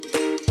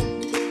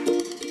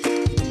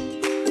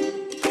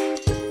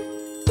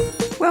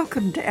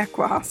Welcome to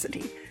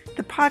Equosity,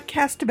 the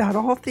podcast about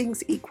all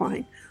things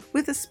equine,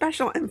 with a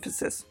special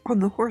emphasis on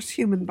the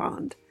horse-human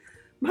bond.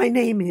 My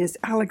name is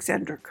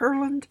Alexandra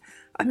Kurland.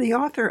 I'm the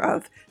author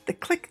of The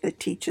Click That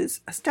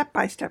Teaches, a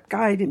step-by-step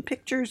guide in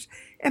pictures,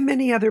 and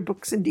many other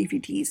books and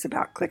DVDs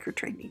about clicker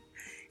training.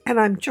 And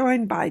I'm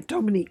joined by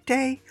Dominique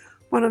Day,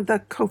 one of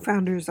the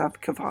co-founders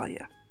of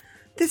Cavalia.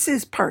 This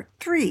is part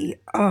 3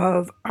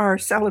 of our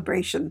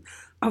celebration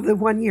of the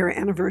 1-year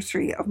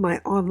anniversary of my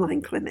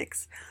online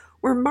clinics.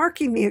 We're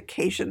marking the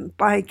occasion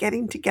by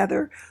getting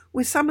together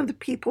with some of the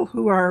people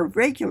who are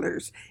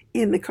regulars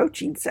in the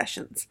coaching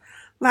sessions.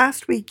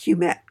 Last week you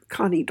met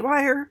Connie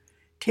Dwyer,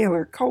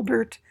 Taylor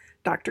Colbert,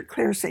 Dr.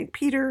 Claire St.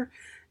 Peter,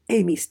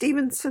 Amy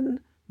Stevenson,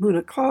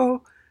 Muna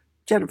Klo,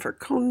 Jennifer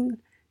Cohn,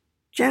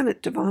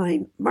 Janet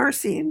Devine,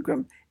 Marcy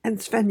Ingram, and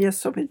Svenja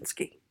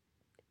Sobinski.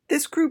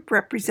 This group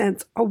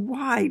represents a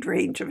wide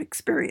range of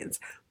experience,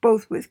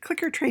 both with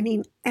clicker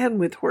training and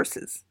with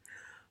horses.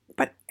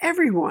 But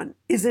everyone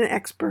is an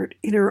expert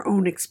in her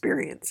own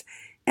experience,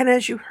 and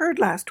as you heard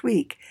last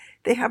week,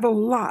 they have a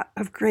lot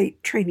of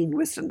great training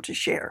wisdom to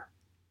share.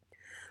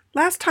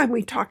 Last time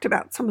we talked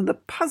about some of the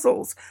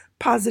puzzles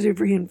positive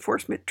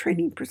reinforcement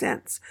training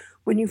presents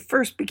when you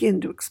first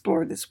begin to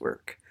explore this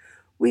work.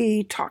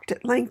 We talked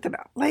at length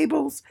about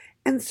labels,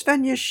 and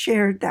Svenja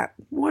shared that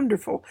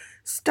wonderful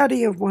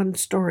study of one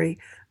story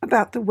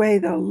about the way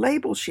the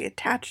label she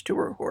attached to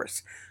her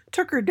horse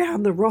took her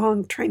down the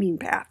wrong training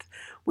path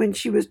when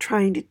she was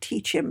trying to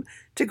teach him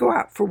to go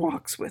out for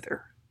walks with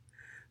her.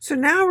 So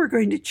now we're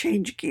going to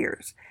change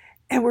gears,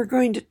 and we're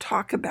going to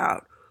talk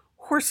about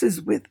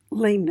horses with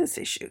lameness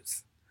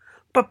issues.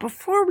 But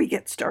before we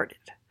get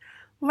started,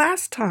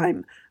 last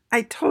time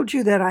I told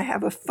you that I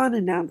have a fun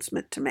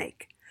announcement to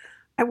make.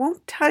 I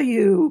won't tell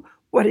you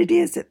what it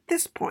is at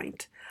this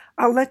point.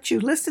 I'll let you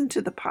listen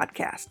to the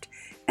podcast,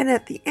 and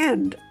at the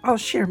end, I'll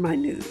share my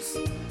news.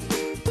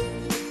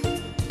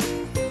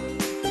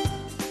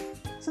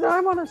 So now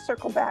I want to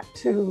circle back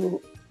to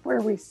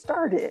where we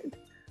started,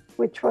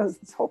 which was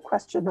this whole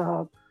question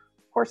of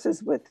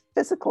horses with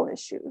physical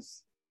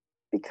issues,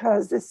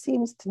 because this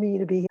seems to me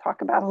to be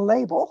talk about a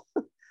label,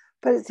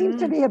 but it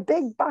seems to be a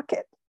big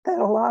bucket that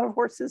a lot of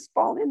horses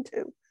fall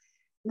into.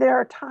 There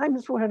are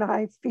times when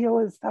I feel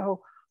as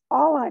though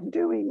all I'm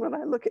doing when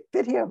I look at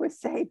video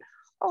is saying,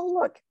 oh,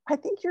 look, I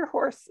think your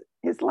horse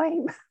is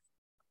lame,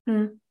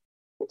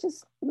 which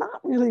is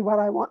not really what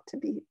I want to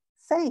be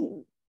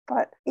saying.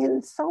 But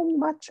in so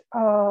much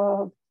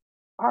of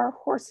our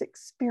horse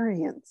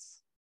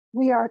experience,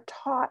 we are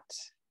taught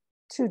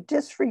to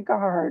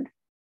disregard,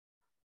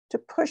 to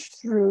push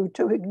through,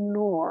 to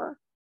ignore,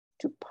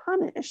 to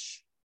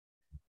punish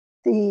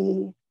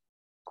the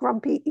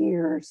grumpy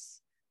ears,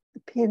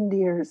 the pinned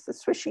ears, the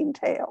swishing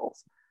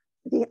tails.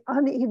 The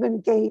uneven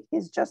gait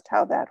is just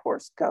how that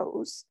horse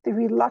goes. The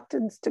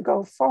reluctance to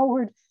go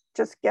forward,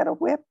 just get a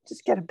whip,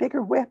 just get a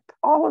bigger whip.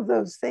 All of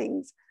those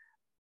things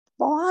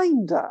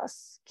blind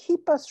us,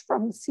 keep us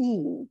from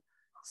seeing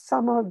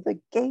some of the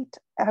gait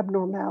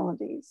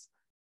abnormalities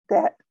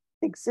that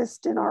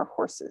exist in our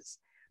horses.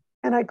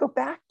 And I go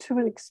back to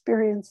an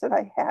experience that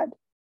I had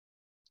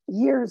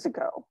years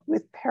ago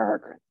with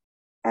Peregrine.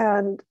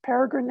 And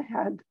Peregrine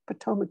had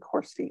Potomac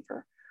horse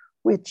fever,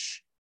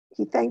 which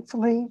he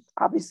thankfully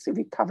obviously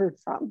recovered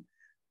from,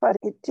 but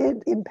it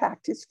did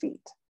impact his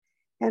feet.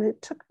 And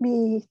it took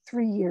me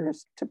 3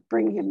 years to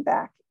bring him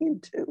back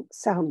into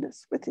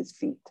soundness with his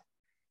feet.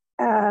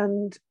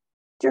 And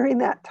during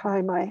that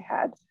time, I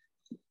had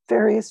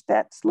various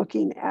vets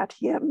looking at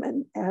him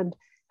and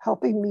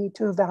helping me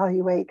to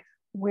evaluate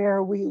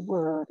where we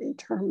were in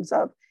terms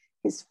of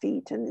his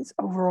feet and his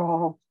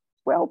overall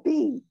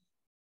well-being.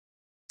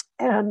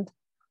 And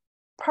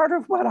part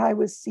of what I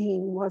was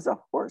seeing was a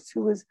horse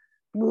who was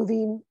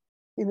moving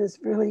in this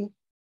really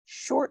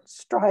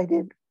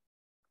short-strided,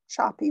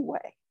 choppy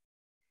way.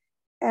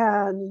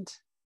 And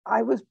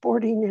I was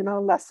boarding in a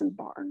lesson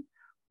barn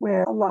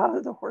where a lot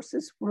of the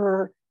horses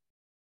were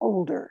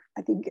older.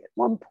 I think at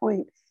one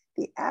point,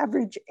 the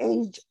average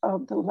age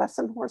of the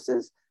lesson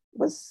horses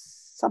was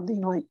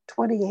something like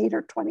 28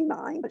 or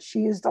 29. But she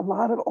used a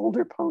lot of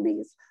older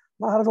ponies,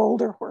 a lot of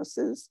older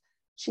horses.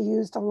 She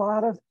used a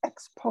lot of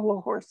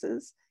ex-polo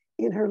horses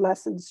in her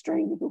lesson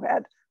string who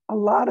had a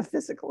lot of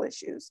physical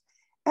issues.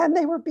 And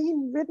they were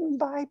being ridden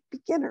by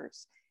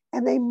beginners.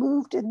 And they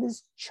moved in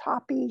this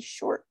choppy,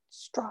 short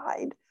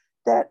stride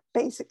that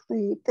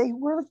basically they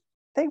were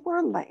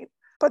lame,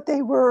 but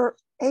they were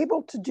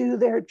able to do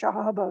their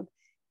job of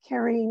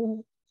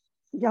carrying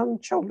young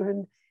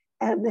children,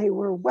 and they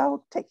were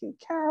well taken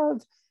care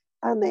of,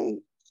 and they,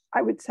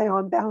 I would say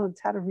on balance,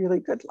 had a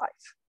really good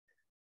life.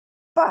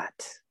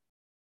 But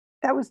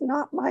that was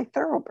not my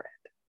thoroughbred.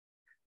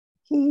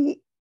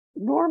 He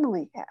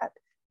normally had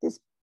this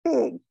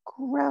big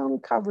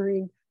ground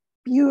covering,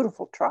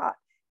 beautiful trot,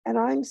 and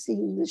I'm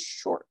seeing this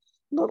short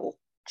little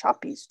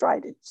choppy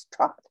strided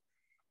trot.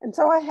 And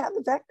so I had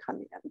the vet come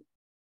in,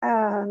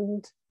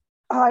 and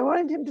I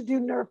wanted him to do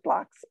nerve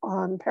blocks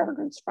on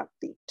Peregrine's front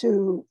feet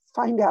to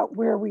find out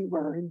where we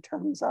were in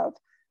terms of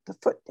the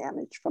foot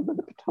damage from the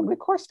Potomac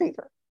horse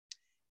fever.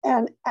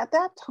 And at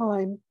that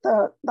time,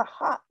 the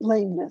hot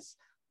lameness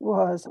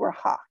were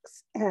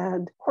hocks,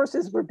 and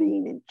horses were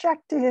being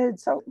injected.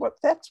 So what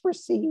vets were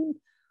seeing,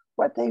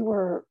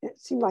 it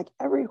seemed like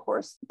every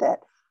horse that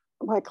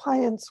my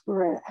clients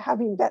were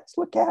having vets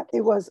look at,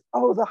 it was,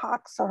 oh, the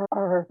hocks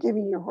are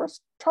giving your horse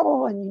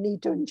trouble and you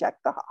need to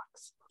inject the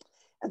hocks.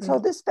 And so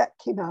this vet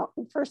came out,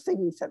 and first thing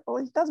he said,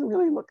 well, he doesn't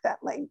really look that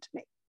lame to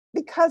me,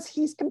 because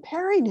he's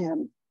comparing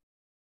him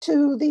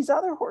to these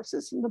other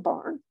horses in the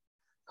barn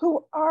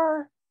who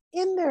are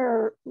in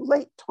their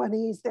late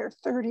 20s, their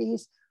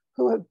 30s,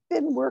 who have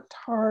been worked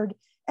hard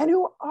and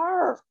who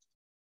are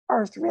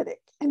arthritic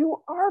and who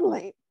are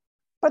lame,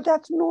 but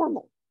that's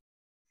normal.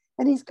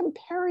 And he's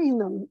comparing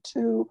them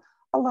to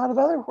a lot of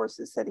other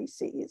horses that he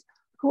sees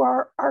who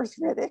are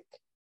arthritic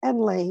and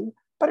lame,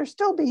 but are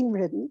still being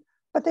ridden,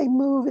 but they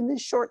move in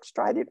this short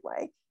strided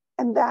way.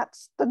 And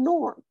that's the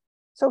norm.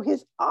 So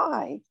his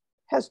eye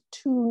has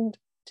tuned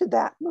to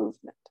that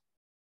movement.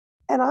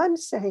 And I'm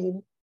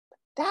saying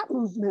that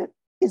movement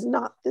is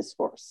not this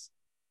horse.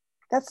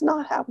 That's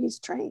not how he's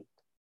trained.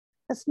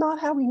 That's not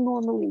how he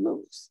normally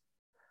moves.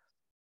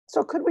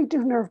 So could we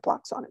do nerve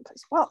blocks on him,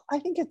 please? Well, I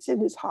think it's in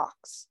his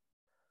hocks.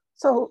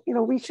 So,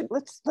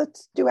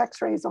 let's do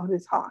x-rays on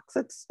his hocks.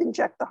 Let's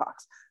inject the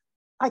hocks.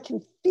 I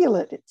can feel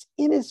it. It's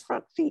in his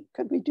front feet.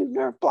 Could we do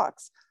nerve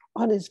blocks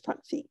on his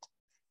front feet?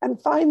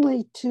 And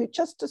finally, to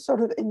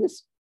sort of in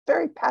this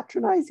very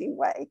patronizing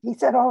way, he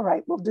said, all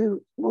right, we'll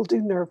do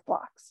nerve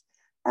blocks.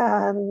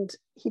 And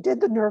he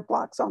did the nerve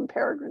blocks on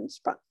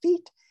Peregrine's front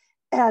feet.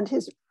 And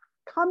his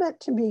comment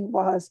to me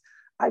was,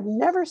 I've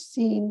never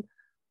seen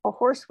a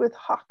horse with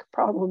hock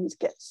problems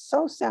get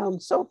so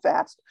sound so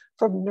fast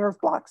from nerve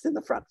blocks in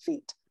the front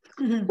feet.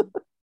 Mm-hmm.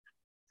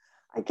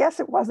 I guess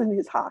it wasn't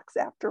his hocks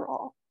after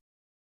all.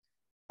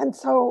 And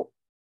so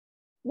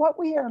what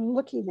we are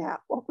looking at,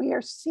 what we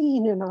are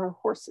seeing in our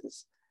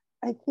horses,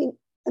 I think,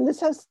 and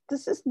this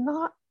is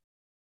not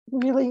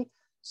really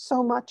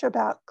so much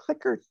about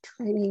clicker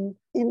training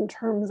in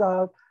terms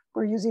of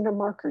we're using a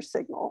marker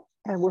signal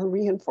and we're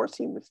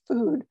reinforcing with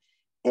food.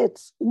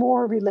 It's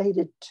more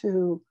related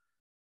to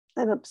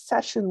an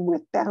obsession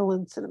with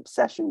balance, an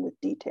obsession with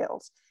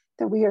details,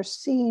 that we are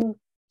seeing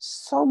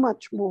so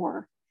much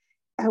more,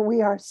 and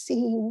we are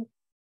seeing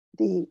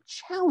the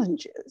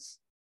challenges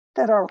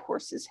that our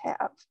horses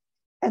have.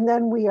 And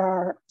then we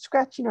are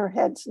scratching our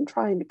heads and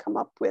trying to come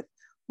up with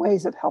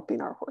ways of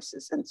helping our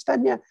horses. And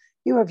Svenja,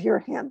 you have your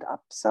hand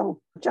up,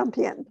 so jump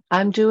in.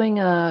 I'm doing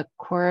a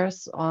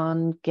course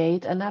on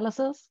gait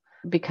analysis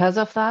because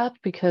of that,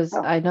 because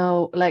I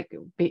know,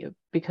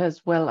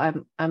 because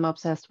I'm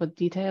obsessed with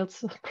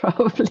details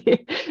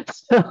probably.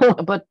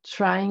 But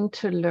trying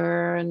to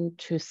learn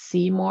to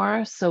see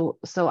more. So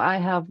I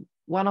have,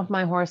 one of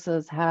my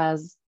horses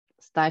has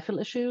stifle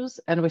issues,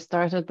 and we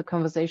started the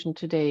conversation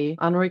today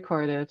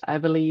unrecorded, I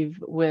believe,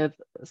 with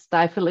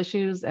stifle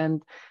issues,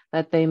 and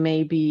that they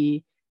may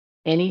be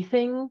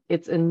anything.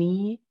 It's a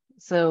knee.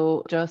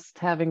 So just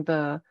having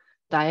the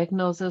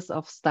diagnosis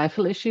of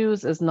stifle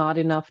issues is not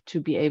enough to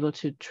be able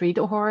to treat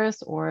a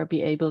horse or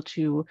be able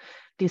to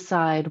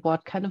decide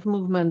what kind of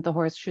movement the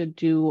horse should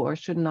do or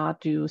should not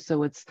do.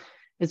 So it's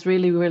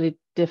really, really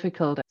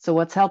difficult. So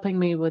what's helping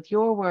me with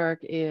your work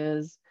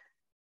is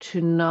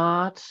to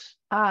not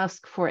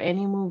ask for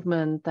any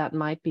movement that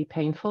might be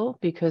painful,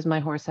 because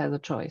my horse has a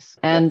choice.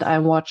 And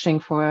I'm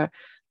watching for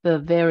the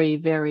very,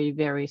 very,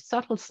 very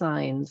subtle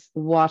signs,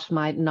 what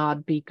might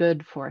not be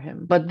good for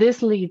him. But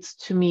this leads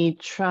to me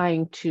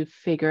trying to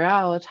figure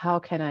out how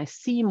can I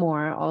see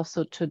more,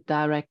 also to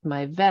direct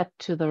my vet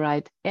to the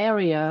right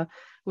area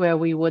where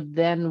we would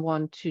then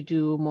want to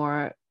do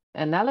more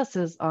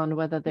analysis on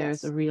whether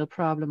there's a real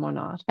problem or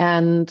not.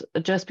 And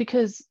just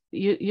because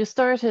you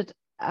started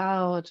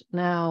out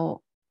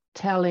now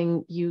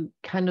telling, you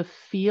kind of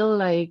feel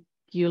like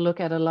you look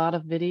at a lot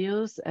of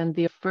videos and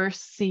the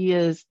first see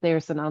is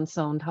there's an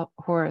unsound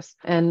horse.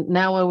 And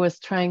now I was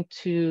trying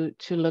to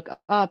look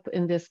up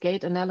in this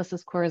gait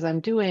analysis course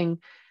I'm doing,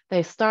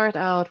 they start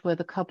out with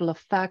a couple of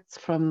facts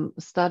from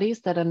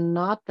studies that are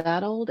not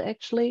that old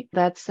actually,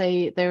 that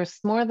say there's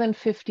more than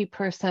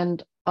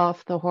 50%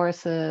 of the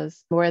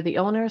horses where the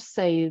owners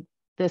say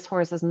this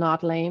horse is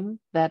not lame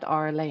that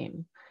are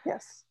lame.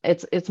 Yes.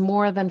 It's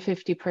more than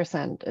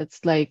 50%.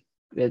 It's like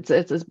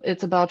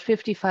it's about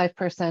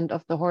 55%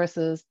 of the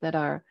horses that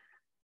are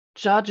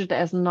judged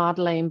as not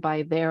lame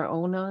by their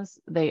owners,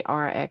 they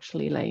are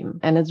actually lame.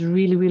 And it's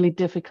really, really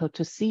difficult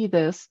to see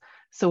this.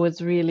 So it's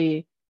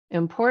really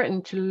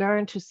important to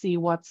learn to see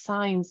what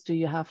signs do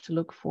you have to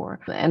look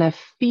for. And I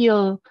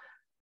feel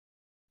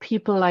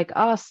people like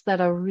us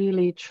that are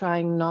really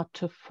trying not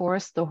to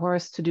force the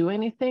horse to do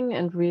anything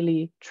and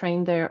really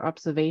train their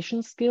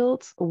observation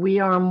skills, we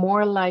are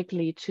more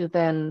likely to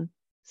then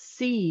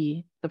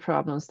see the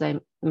problems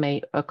that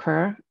may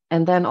occur.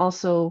 And then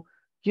also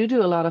you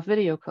do a lot of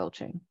video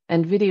coaching,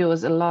 and video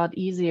is a lot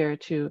easier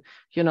to,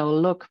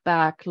 look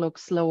back, look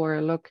slower,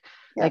 look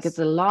Like Yes. it's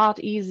a lot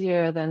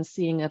easier than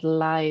seeing it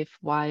live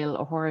while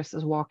a horse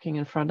is walking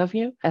in front of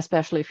you,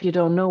 especially if you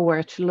don't know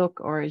where to look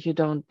or you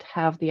don't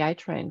have the eye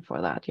train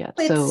for that yet.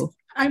 So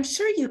I'm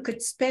sure you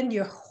could spend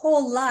your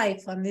whole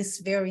life on this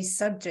very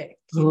subject,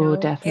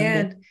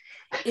 definitely.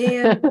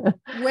 And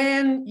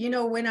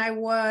when I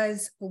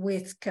was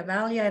with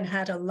Cavalia and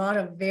had a lot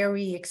of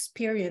very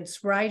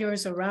experienced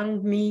riders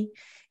around me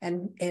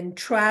and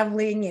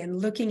traveling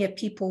and looking at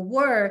people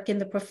work in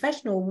the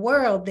professional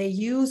world, they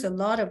use a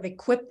lot of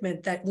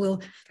equipment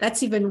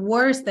that's even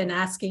worse than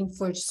asking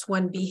for just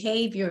one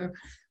behavior,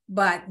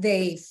 but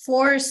they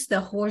force the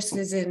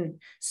horses in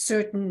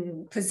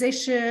certain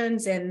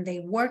positions and they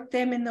work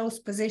them in those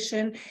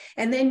positions.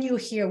 And then you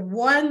hear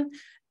one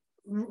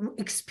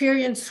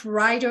experienced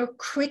rider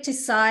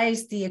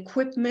criticize the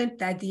equipment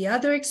that the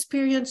other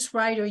experienced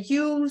rider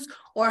used,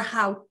 or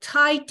how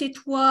tight it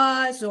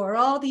was, or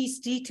all these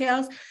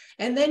details.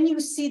 And then you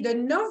see the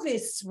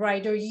novice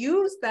rider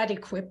use that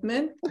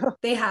equipment.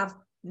 They have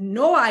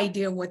no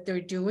idea what they're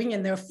doing,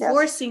 and they're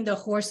forcing the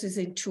horses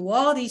into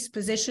all these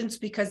positions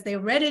because they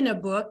read in a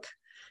book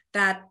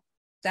that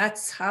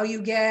that's how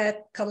you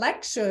get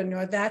collection,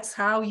 or that's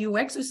how you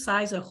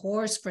exercise a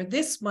horse for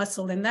this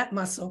muscle and that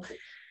muscle.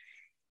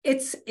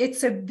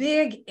 It's a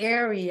big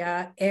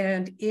area,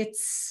 and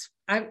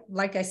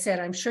like I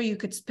said, I'm sure you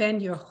could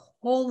spend your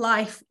whole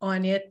life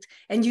on it.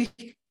 And you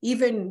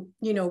even,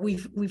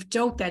 we've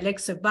joked,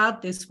 Alex,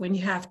 about this, when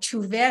you have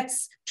two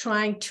vets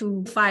trying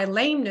to file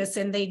lameness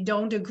and they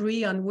don't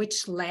agree on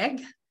which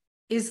leg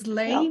is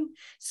lame.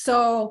 Yeah.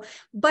 So,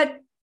 but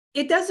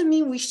it doesn't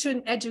mean we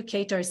shouldn't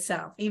educate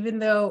ourselves, even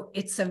though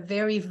it's a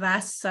very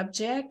vast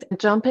subject.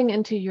 Jumping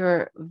into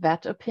your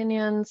vet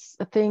opinions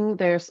thing,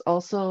 there's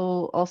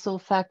also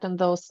fact in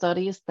those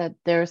studies that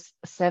there's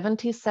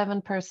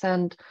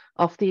 77%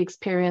 of the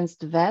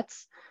experienced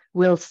vets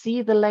will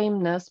see the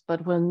lameness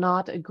but will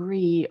not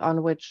agree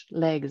on which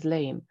leg is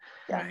lame.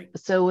 Right.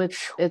 So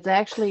it's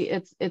actually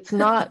it's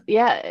not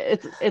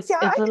it's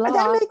a lot.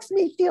 That makes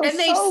me feel and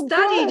they so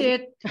studied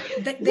good.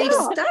 it. They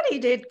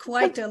studied it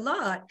quite a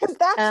lot. Because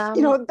that's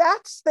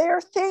that's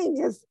their thing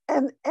is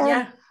and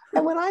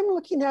when I'm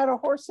looking at a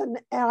horse and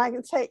I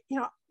can say,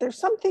 there's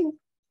something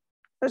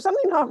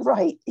not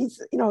right.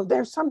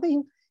 There's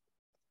something,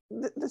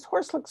 this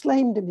horse looks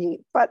lame to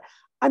me, but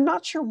I'm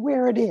not sure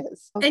where it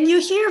is. And you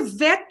hear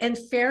vet and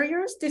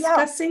farriers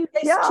discussing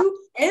this too,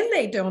 and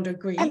they don't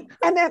agree.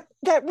 And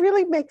that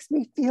really makes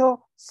me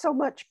feel so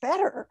much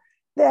better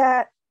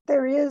that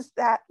there is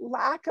that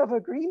lack of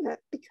agreement,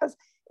 because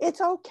it's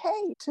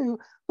okay to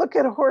look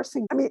at a horse.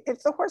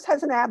 If the horse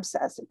has an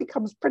abscess, it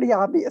becomes pretty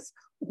obvious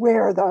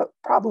where the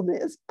problem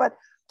is. But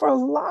for a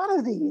lot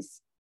of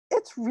these,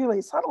 it's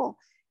really subtle.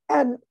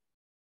 And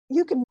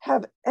you can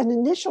have an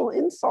initial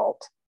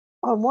insult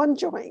on one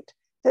joint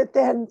that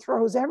then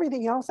throws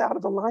everything else out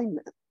of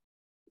alignment,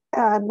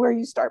 and where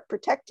you start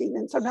protecting.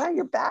 And so now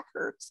your back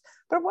hurts,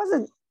 but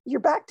your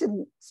back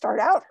didn't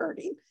start out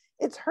hurting.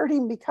 It's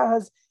hurting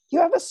because you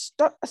have a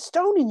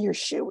stone in your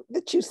shoe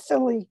that you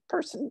silly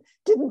person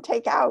didn't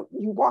take out.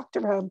 You walked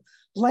around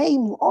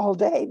lame all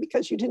day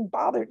because you didn't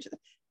bother to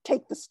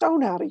take the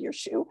stone out of your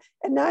shoe.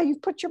 And now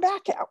you've put your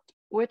back out.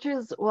 Which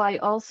is why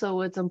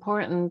also it's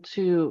important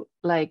to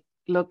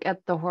look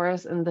at the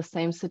horse in the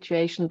same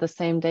situation the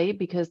same day,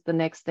 because the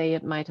next day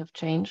it might have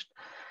changed.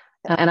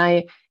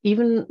 And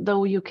even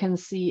though you can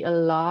see a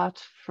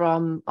lot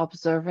from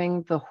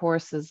observing the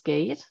horse's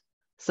gait,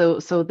 so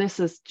this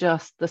is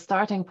just the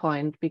starting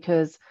point,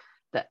 because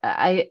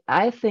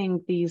I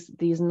think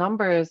these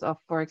numbers of,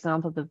 for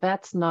example, the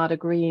vets not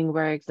agreeing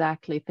where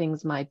exactly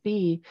things might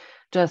be,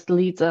 just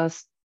leads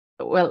us,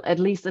 well, at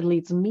least it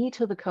leads me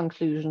to the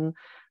conclusion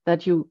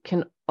that you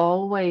can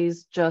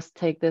always just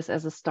take this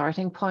as a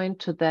starting point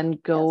to then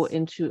go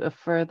into a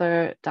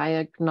further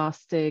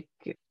diagnostic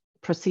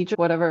procedure,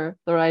 whatever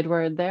the right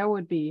word there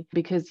would be,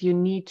 because you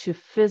need to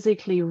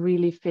physically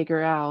really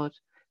figure out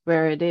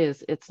where it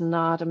is. It's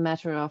not a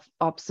matter of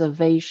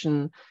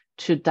observation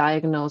to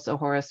diagnose a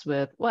horse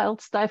with,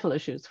 stifle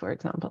issues, for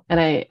example.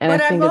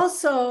 I've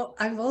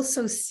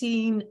also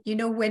seen,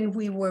 when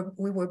we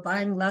were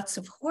buying lots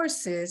of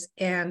horses,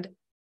 and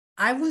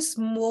I was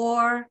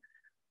more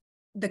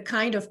the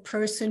kind of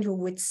person who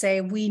would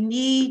say, we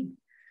need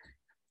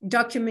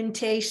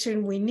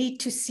documentation, we need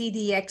to see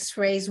the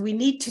x-rays, we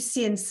need to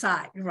see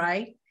inside,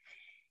 right?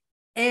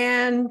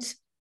 And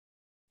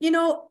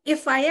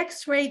if I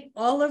x-rayed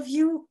all of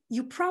you,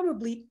 you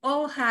probably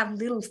all have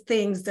little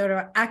things that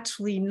are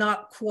actually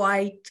not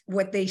quite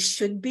what they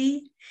should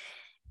be.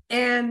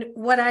 And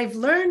what I've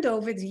learned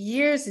over the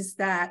years is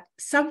that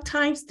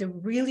sometimes the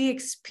really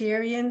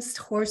experienced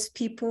horse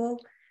people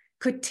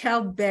could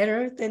tell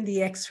better than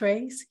the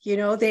x-rays.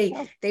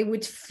 They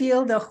would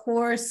feel the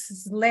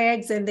horse's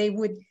legs, and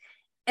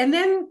and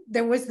then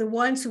there was the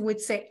ones who would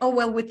say,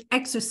 with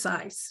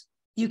exercise,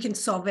 you can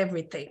solve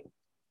everything.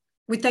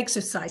 With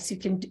exercise, you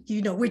can,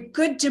 with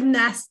good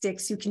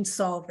gymnastics, you can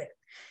solve it,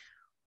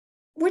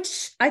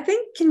 which I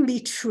think can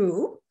be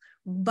true,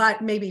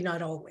 but maybe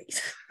not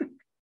always.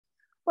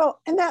 Well,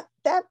 and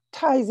that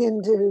ties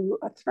into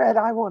a thread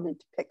I wanted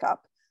to pick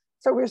up.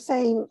 So we're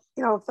saying,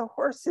 if the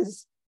horse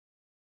has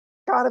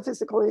got a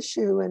physical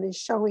issue and is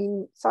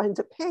showing signs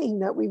of pain,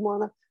 that we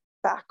want to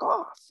back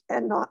off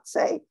and not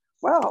say,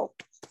 well,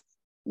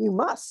 you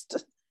must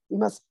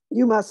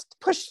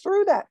push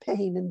through that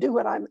pain and do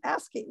what I'm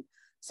asking.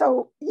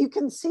 So you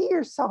can see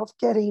yourself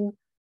getting,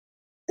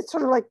 it's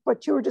sort of like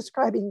what you were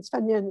describing,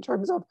 Svenja, in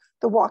terms of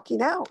the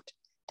walking out,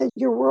 that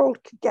your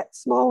world could get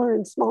smaller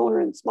and smaller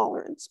and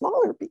smaller and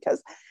smaller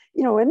because,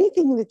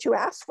 anything that you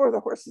ask for, the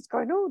horse is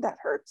going, oh, that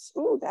hurts.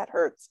 Oh, that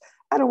hurts.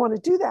 I don't want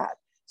to do that.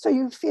 So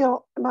you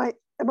feel, am I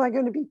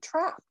going to be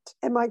trapped?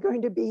 Am I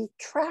going to be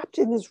trapped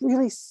in this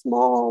really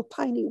small,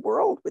 tiny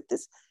world with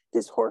this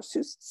horse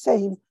who's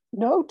saying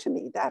no to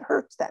me? That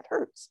hurts, that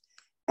hurts.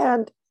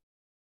 And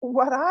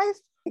what I've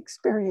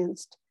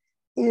experienced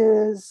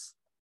is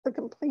the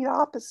complete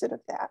opposite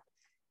of that.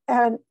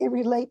 And it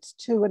relates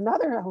to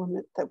another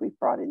element that we've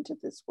brought into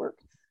this work,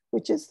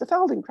 which is the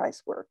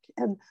Feldenkrais work.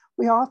 And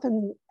we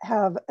often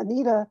have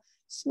Anita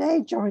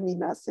Snee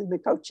joining us in the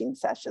coaching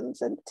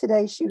sessions. And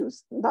today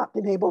she's not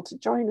been able to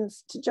join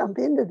us to jump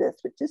into this,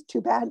 which is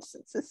too bad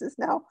since this is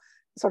now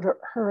sort of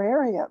her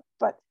area.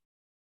 But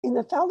in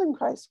the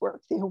Feldenkrais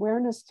work, the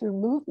awareness through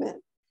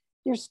movement,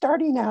 you're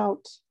starting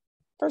out,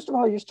 first of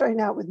all, you're starting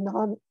out with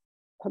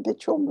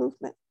non-habitual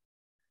movement.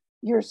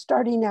 You're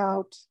starting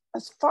out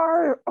as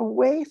far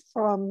away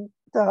from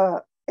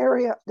the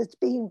area that's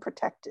being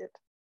protected,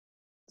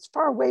 as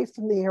far away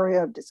from the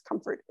area of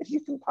discomfort as you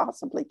can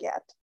possibly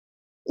get,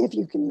 if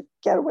you can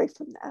get away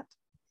from that.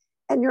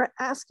 And you're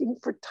asking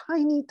for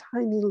tiny,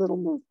 tiny little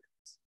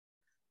movements,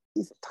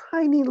 these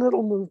tiny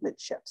little movement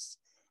shifts.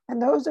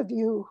 And those of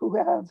you who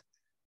have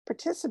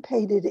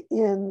participated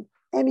in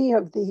any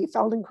of the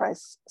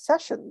Feldenkrais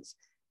sessions,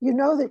 you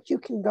know that you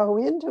can go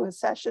into a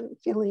session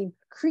feeling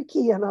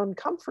creaky and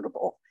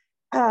uncomfortable.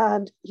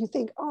 And you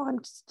think, oh,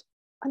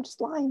 I'm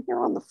just lying here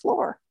on the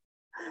floor,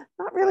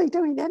 not really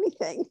doing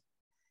anything.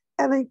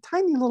 And then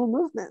tiny little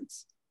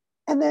movements.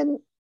 And then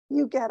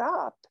you get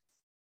up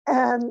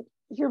and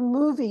you're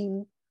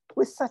moving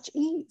with such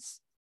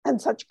ease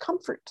and such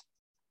comfort.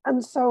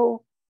 And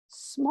so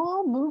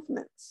small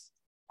movements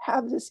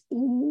have this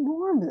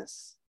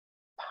enormous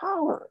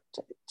power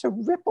to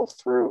ripple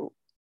through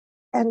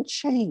and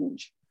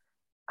change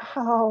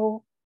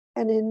how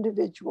an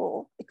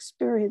individual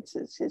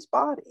experiences his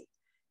body.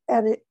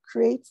 And it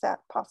creates that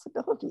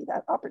possibility,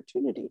 that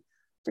opportunity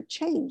for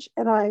change.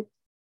 And I've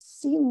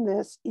seen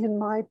this in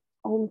my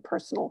own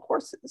personal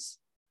horses,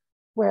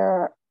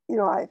 where,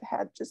 I've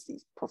had just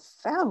these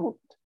profound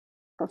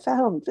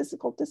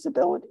physical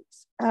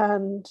disabilities.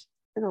 And,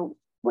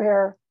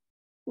 where,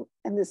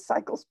 and this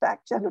cycles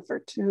back,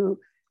 Jennifer, to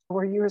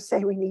where you were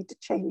saying we need to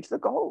change the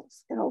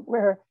goals,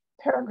 where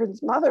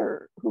Peregrine's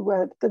mother, who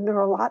had the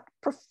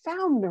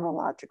profound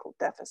neurological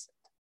deficit,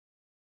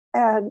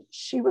 and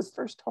she was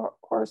first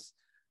horse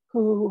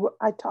who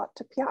I taught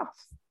to Piaf.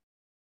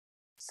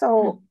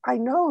 So I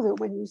know that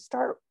when you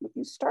start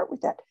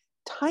with that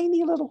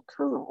tiny little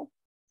kernel,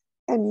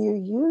 and you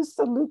use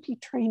the loopy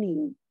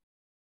training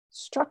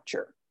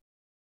structure,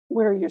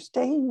 where you're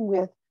staying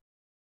with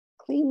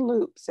clean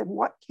loops and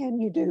what can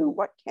you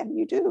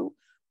do,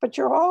 but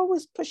you're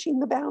always pushing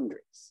the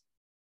boundaries.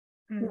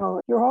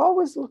 You're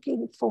always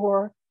looking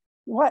for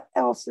what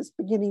else is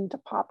beginning to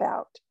pop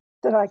out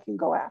that I can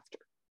go after.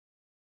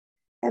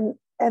 And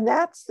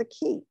that's the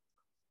key.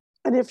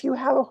 And if you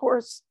have a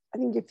horse, I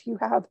think if you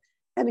have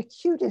an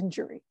acute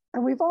injury,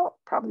 and we've all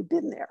probably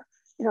been there,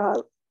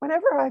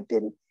 whenever I've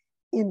been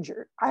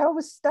injured, I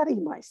always study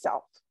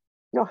myself.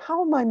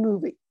 How am I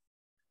moving?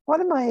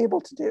 What am I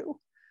able to do?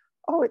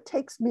 Oh, it's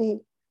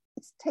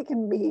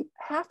taken me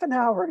half an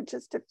hour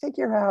just to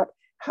figure out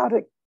how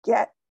to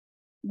get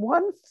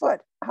one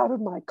foot out of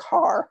my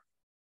car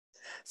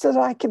so that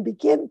I can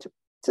begin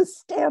to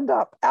stand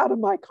up out of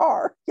my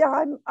car.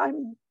 Yeah,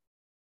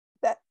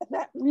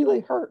 that really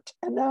hurt.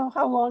 And now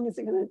how long is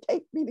it going to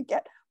take me to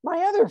get my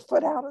other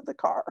foot out of the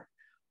car?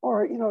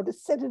 Or, to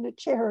sit in a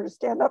chair or to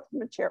stand up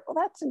from a chair.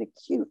 Well, that's an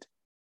acute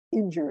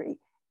injury.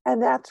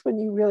 And that's when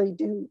you really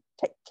do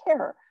take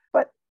care.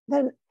 But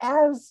then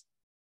as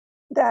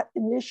that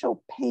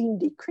initial pain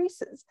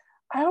decreases,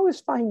 I always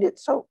find it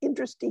so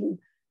interesting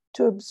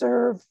to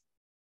observe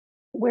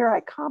where I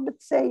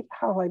compensate,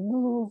 how I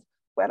move,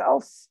 what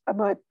else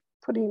am I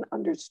putting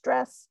under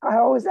stress. I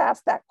always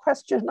ask that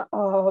question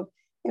of,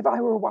 if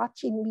I were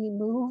watching me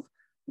move,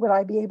 would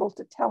I be able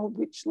to tell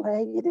which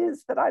leg it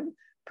is that I'm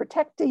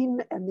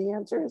protecting? And the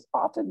answer is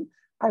often,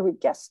 I would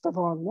guess the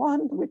wrong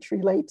one, which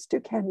relates to,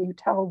 can you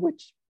tell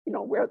which,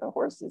 where the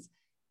horse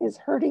is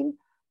hurting?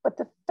 But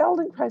the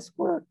Feldenkrais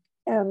work,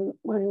 and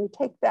when we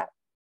take that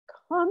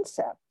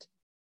concept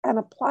and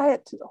apply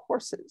it to the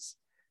horses,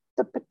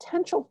 the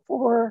potential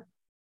for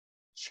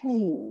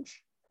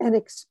change and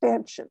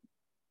expansion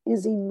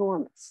is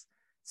enormous.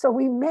 So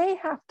we may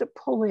have to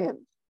pull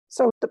in.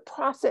 So the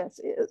process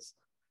is,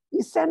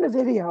 you send a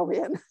video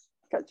in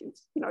because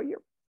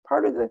you're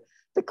part of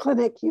the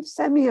clinic. You've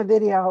sent me a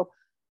video.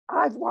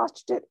 I've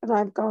watched it and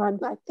I've gone,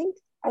 I think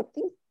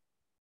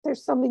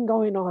there's something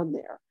going on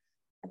there.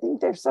 I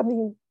think there's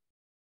something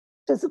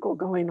physical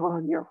going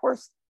on. Your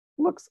horse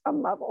looks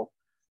unlevel.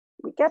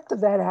 We get the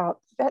vet out.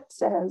 The vet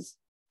says,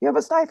 you have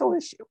a stifle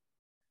issue.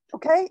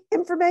 Okay,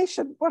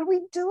 information. What do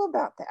we do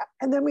about that?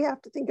 And then we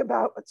have to think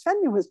about what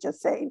Svenja was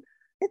just saying.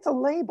 It's a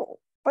label,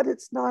 but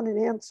it's not an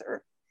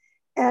answer.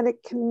 And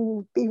it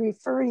can be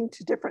referring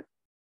to different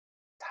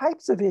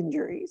types of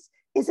injuries.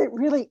 Is it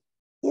really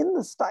in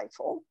the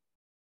stifle?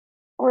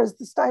 Or has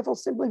the stifle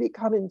simply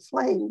become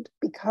inflamed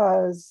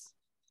because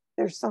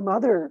there's some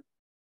other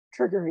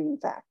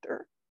triggering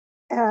factor?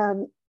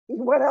 And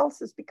what else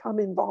has become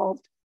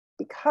involved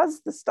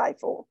because the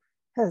stifle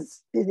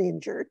has been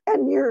injured?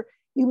 And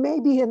you may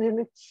be in an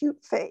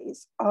acute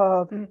phase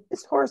of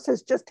this horse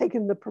has just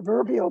taken the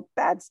proverbial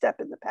bad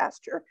step in the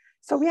pasture.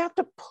 So we have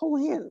to pull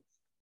in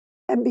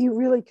and be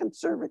really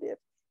conservative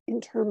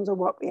in terms of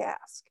what we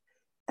ask.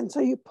 And so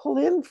you pull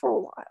in for a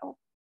while,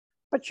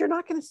 but you're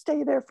not going to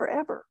stay there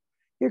forever.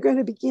 You're going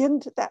to begin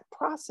to that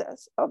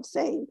process of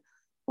saying,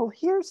 well,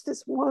 here's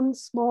this one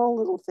small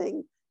little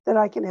thing that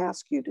I can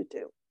ask you to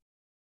do.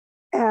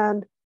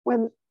 And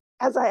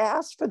as I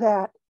ask for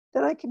that,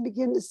 then I can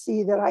begin to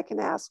see that I can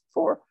ask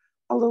for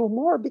a little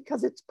more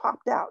because it's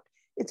popped out.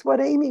 It's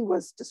what Amy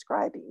was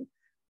describing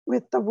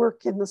with the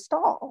work in the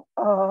stall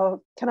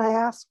of, can I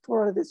ask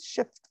for this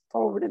shift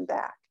forward and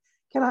back?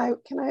 Can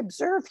I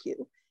observe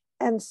you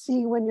and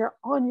see when you're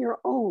on your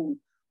own,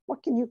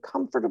 what can you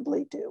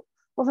comfortably do?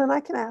 Well, then I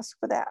can ask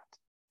for that.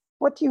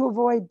 What do you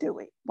avoid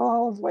doing? Well,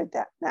 I'll avoid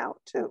that now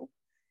too.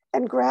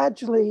 And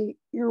gradually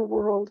your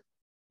world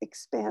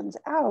expands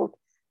out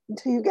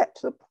until you get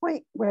to the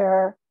point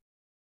where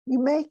you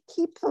may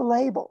keep the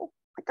label.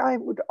 Like I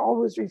would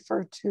always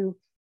refer to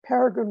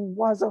Peregrine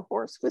was a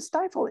horse with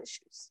stifle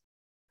issues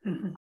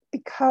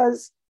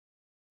because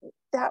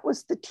that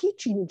was the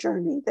teaching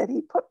journey that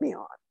he put me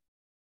on.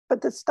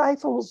 But the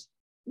stifles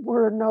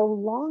were no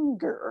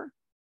longer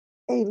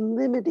a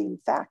limiting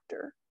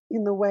factor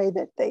in the way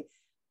that they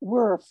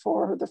were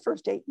for the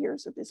first 8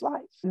 years of his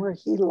life, where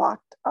he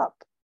locked up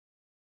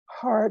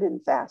hard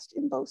and fast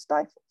in both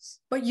stifles.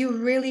 But you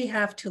really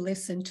have to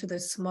listen to the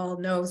small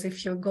no's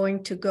if you're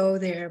going to go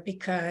there,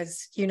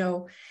 because,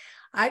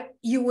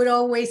 you would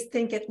always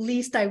think, at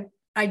least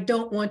I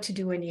don't want to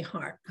do any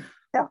harm.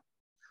 Yeah.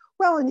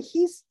 Well, and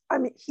he's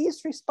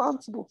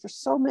responsible for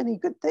so many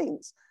good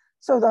things.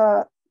 So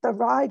the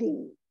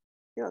riding,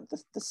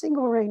 the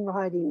single rein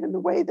riding and the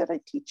way that I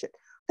teach it,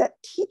 that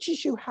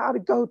teaches you how to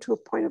go to a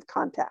point of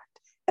contact,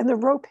 and the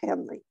rope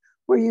handling,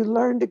 where you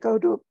learn to go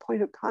to a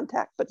point of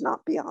contact, but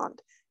not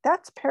beyond.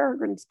 That's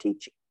Peregrine's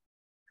teaching.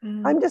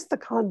 I'm just the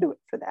conduit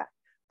for that.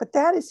 But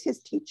that is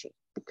his teaching,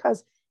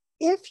 because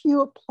if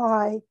you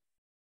apply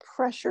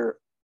pressure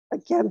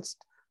against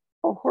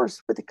a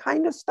horse with the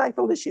kind of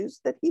stifle issues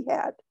that he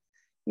had,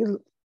 you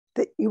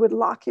would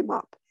lock him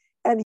up.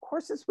 And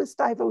horses with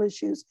stifle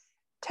issues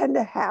tend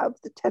to have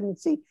the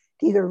tendency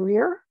to either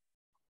rear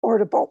or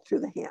to bolt through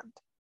the hand,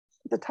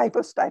 the type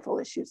of stifle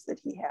issues that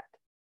he had.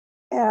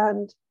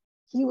 And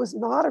he was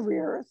not a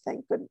rearer,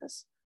 thank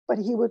goodness, but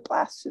he would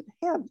blast through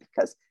the hand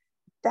because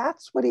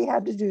that's what he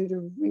had to do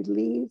to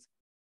relieve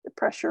the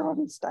pressure on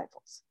his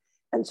stifles.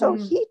 And so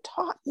he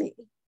taught me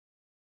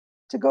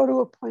to go to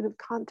a point of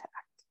contact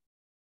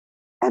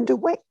and to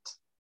wait.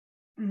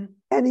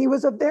 And he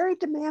was a very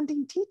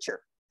demanding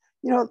teacher.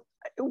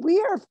 We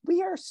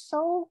are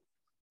so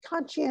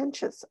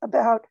conscientious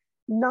about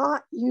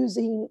not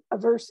using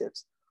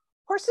aversives.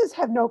 Horses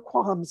have no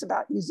qualms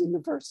about using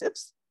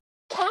aversives.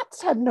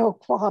 Cats have no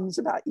qualms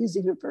about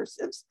using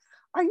aversives.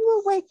 Are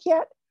you awake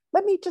yet?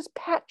 Let me just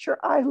pat your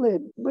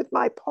eyelid with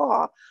my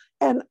paw.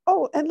 And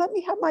let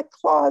me have my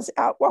claws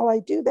out while I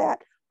do that.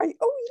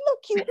 Look,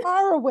 you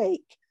are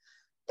awake.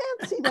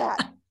 Fancy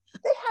that.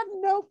 They have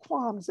no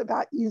qualms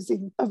about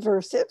using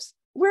aversives.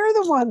 We're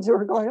the ones who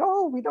are going,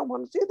 we don't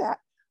want to do that.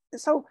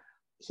 So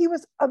he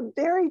was a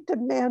very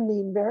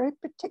demanding, very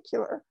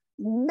particular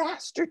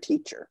master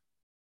teacher.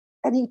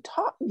 And he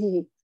taught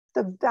me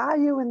the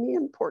value and the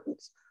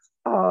importance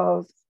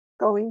of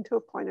going to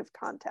a point of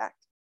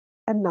contact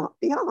and not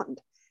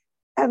beyond.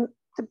 And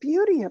the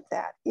beauty of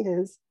that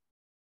is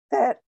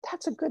that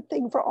that's a good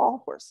thing for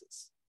all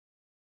horses.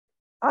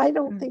 I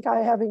don't think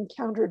I have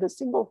encountered a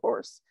single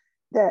horse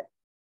that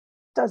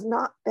does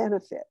not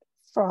benefit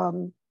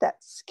from that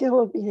skill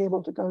of being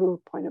able to go to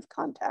a point of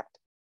contact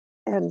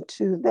and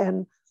to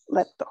then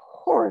let the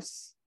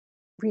horse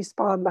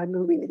respond by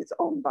moving his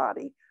own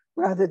body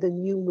rather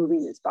than you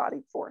moving his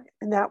body for him.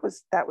 And that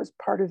was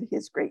part of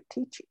his great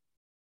teaching.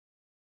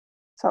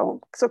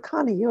 So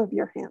Connie, you have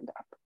your hand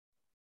up.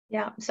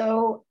 Yeah,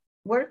 so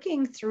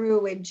working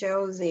through with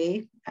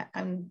Josie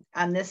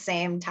on this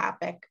same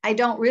topic, I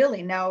don't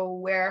really know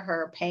where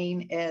her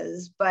pain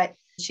is, but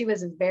she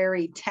was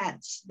very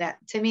tense. That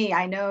to me,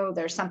 I know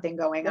there's something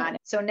going on.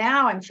 So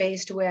now I'm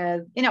faced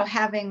with,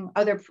 having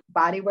other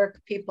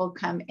bodywork people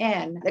come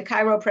in. The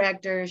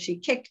chiropractor she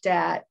kicked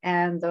at,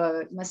 and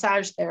the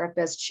massage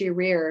therapist she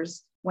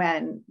rears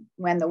when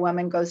the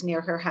woman goes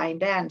near her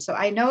hind end. So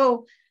I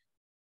know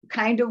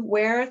kind of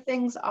where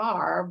things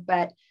are,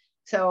 but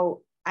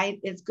So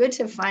it's good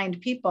to find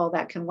people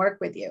that can work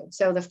with you.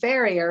 So the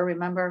farrier,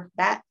 remember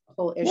that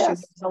whole issue?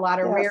 Yes. There's a lot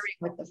of Yes. rearing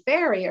with the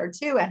farrier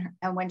too.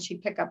 And when she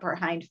pick up her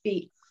hind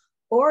feet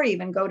or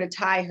even go to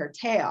tie her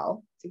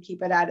tail to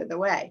keep it out of the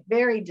way,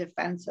 very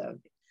defensive.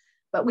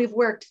 But we've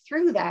worked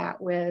through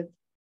that with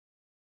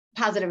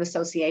positive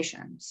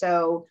association.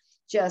 So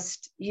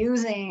just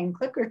using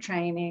clicker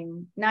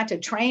training, not to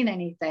train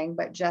anything,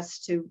 but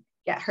just to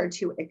get her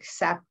to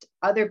accept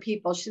other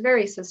people. She's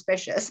very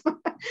suspicious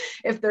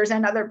if there's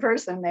another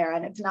person there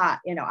and it's not,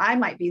 I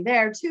might be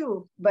there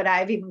too, but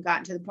I've even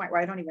gotten to the point where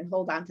I don't even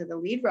hold on to the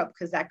lead rope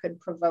because that could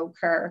provoke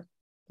her.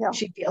 Yeah.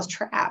 She feels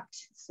trapped.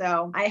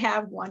 So I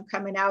have one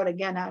coming out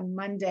again on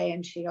Monday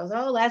and she goes,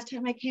 oh, last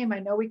time I came, I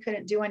know we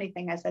couldn't do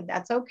anything. I said,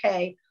 that's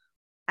okay.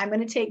 I'm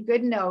going to take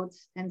good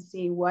notes and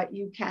see what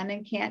you can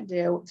and can't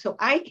do so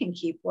I can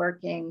keep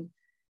working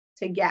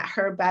to get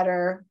her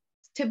better,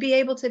 to be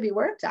able to be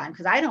worked on.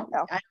 Because I don't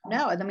know.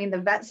 I mean, the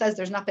vet says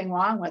there's nothing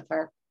wrong with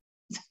her.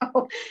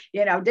 So,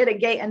 did a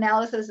gait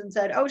analysis and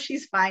said, oh,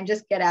 she's fine.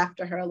 Just get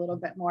after her a little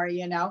bit more,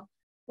 Well,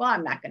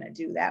 I'm not going to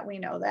do that. We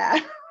know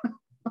that.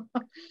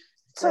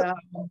 So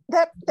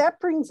that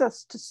brings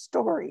us to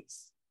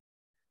stories,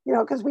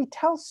 because we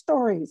tell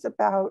stories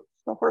about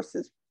the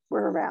horses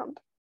we're around.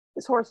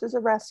 This horse is a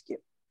rescue.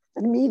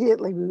 And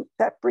immediately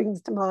that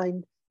brings to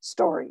mind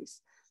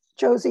stories.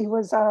 Josie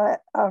was a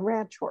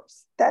ranch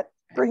horse. That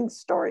brings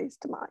stories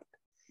to mind.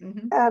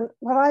 Mm-hmm. And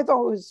what I've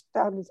always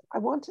found is I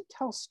want to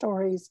tell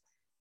stories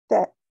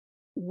that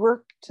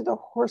work to the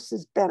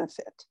horse's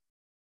benefit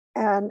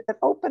and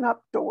open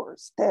up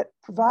doors that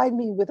provide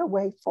me with a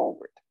way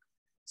forward.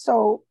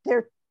 So there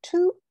are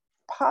two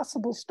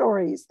potential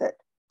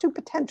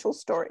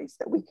stories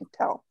that we could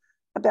tell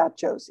about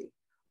Josie.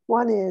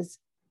 One is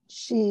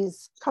she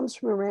comes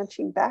from a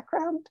ranching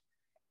background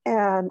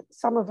and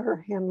some of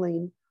her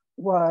handling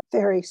was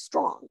very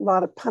strong. A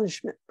lot of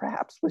punishment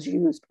perhaps was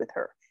used with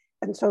her.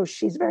 And so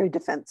she's very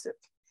defensive.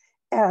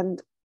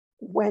 And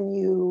when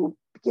you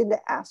begin to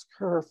ask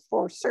her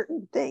for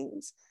certain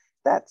things,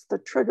 that's the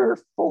trigger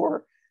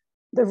for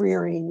the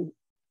rearing.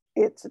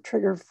 It's a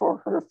trigger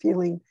for her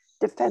feeling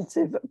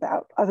defensive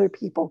about other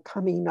people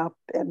coming up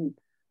and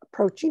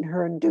approaching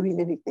her and doing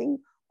anything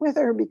with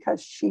her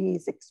because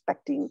she's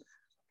expecting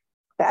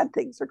bad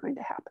things are going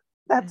to happen.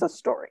 That's a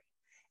story.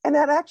 And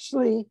that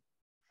actually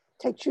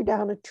takes you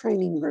down a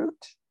training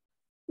route,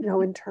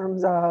 in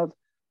terms of,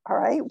 all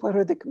right, what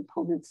are the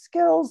component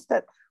skills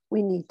that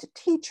we need to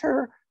teach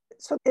her?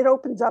 So it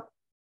opens up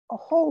a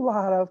whole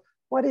lot of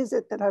what is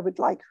it that I would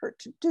like her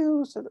to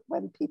do so that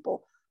when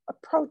people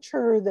approach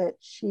her, that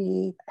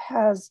she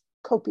has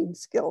coping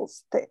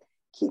skills that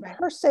keep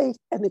her safe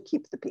and that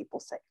keep the people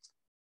safe.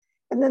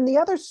 And then the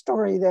other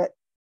story that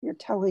you're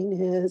telling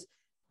is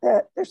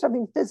that there's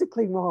something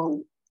physically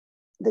wrong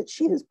that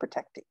she is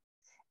protecting.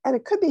 And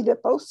it could be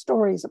that both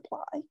stories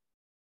apply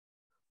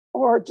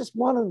or just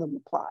one of them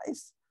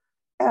applies.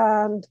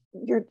 And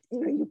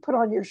you put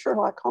on your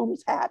Sherlock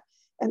Holmes hat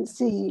and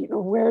see,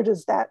 where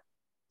does that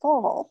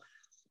fall?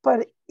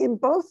 But in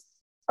both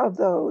of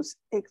those,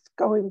 it's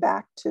going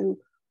back to,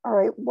 all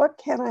right, what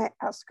can I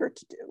ask her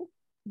to do?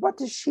 What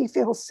does she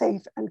feel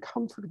safe and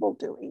comfortable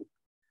doing?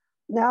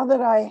 Now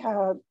that I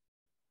have,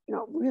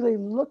 really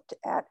looked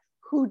at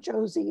who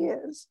Josie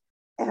is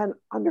and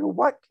under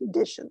what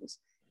conditions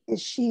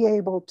is she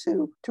able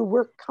to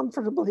work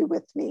comfortably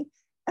with me,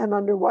 and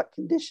under what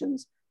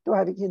conditions do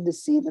I begin to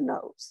see the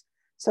no's?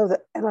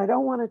 And I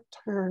don't want to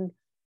turn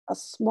a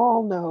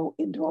small no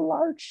into a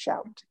large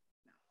shout.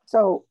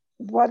 So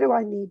what do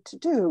I need to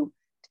do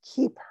to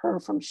keep her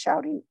from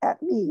shouting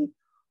at me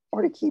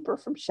or to keep her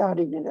from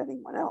shouting at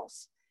anyone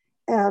else?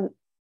 And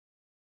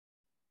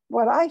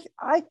what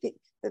I think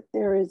that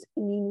there is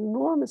an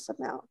enormous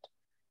amount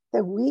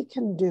that we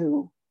can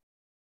do.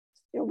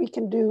 We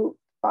can do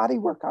body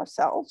work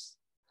ourselves.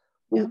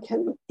 We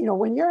can,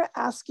 when you're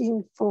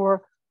asking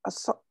for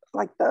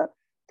like the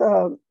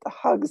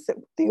hugs,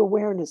 the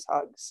awareness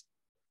hugs,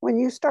 when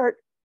you start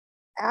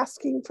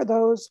asking for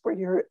those, where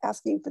you're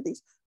asking for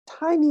these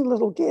tiny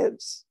little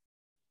gives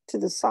to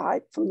the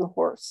side from the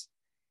horse,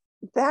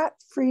 that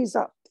frees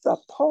up the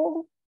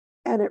pole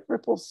and it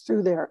ripples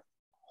through their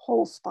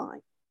whole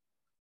spine.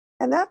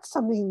 And that's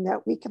something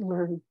that we can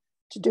learn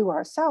to do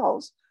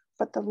ourselves.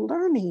 But the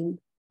learning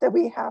that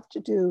we have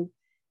to do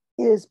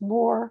is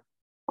more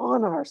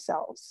on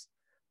ourselves.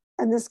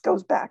 And this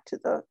goes back to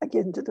the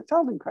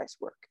Feldenkrais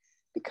work.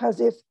 Because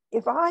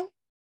if I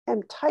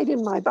am tight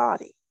in my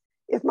body,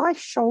 if my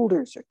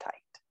shoulders are tight,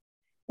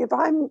 if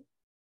I'm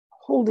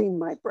holding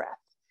my breath,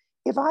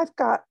 if I've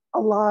got a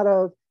lot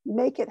of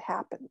make it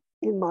happen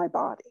in my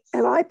body,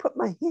 and I put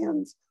my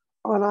hands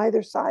on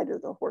either side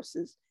of the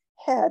horse's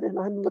head and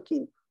I'm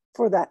looking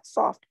for that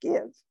soft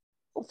give,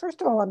 well,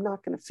 first of all, I'm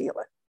not going to feel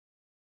it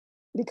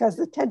because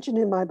the tension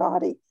in my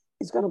body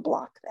is going to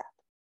block that.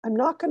 I'm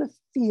not going to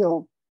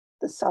feel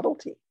the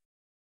subtlety.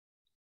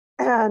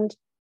 And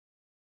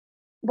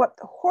what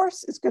the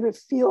horse is going to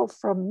feel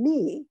from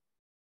me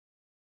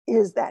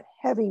is that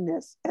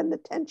heaviness and the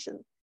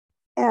tension.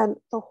 And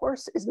the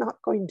horse is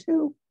not going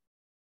to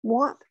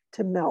want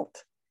to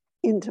melt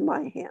into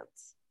my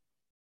hands.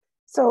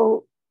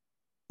 So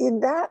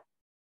in that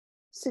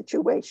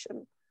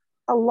situation,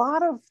 a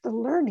lot of the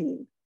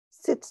learning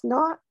sits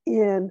not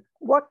in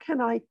what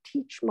can I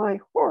teach my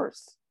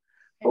horse,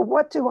 but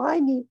what do I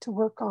need to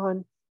work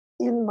on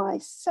in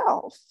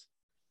myself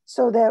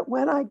so that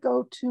when I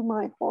go to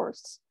my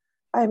horse,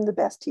 I'm the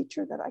best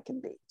teacher that I can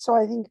be. So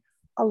I think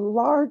a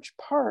large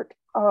part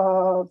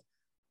of,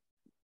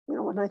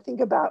 when I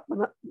think about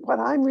what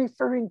I'm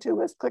referring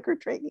to as clicker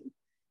training,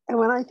 and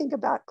when I think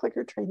about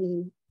clicker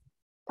training,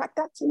 in fact,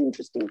 that's an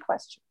interesting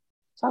question.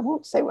 So I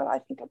won't say what I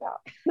think about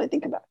when I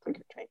think about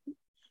clicker training.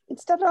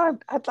 Instead,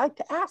 I'd like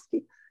to ask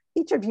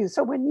each of you,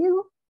 so when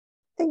you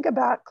think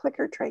about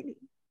clicker training,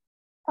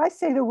 if I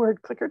say the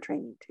word clicker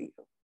training to you,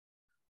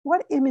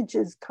 what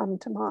images come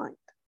to mind?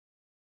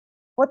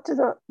 What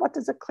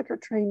does a clicker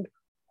trained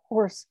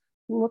horse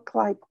look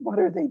like? What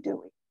are they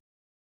doing?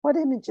 What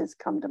images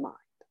come to mind?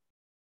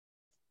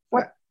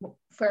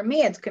 For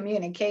me, it's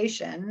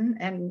communication,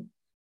 and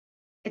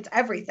it's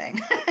everything.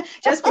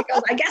 Just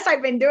because I guess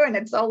I've been doing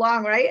it so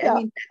long, right? Yeah. I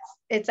mean,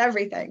 it's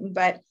everything.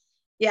 But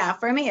yeah,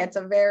 for me, it's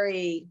a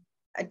very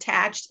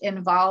attached,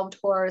 involved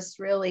horse,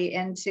 really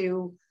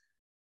into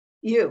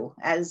you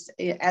as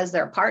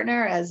their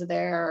partner, as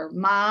their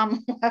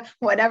mom,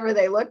 whatever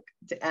they look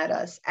at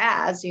us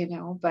as,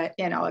 but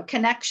a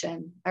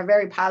connection, a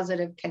very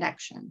positive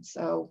connection.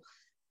 So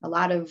a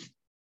lot of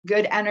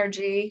good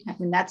energy. I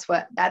mean, that's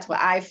what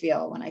I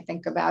feel when I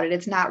think about it.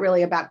 It's not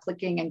really about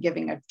clicking and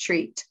giving a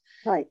treat.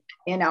 Right.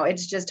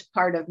 It's just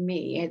part of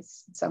me.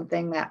 It's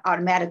something that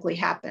automatically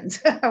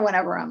happens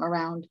whenever I'm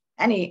around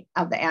any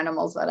of the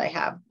animals that I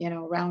have,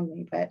 around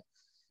me.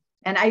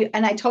 And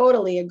I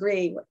totally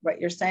agree with what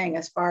you're saying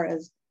as far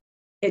as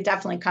it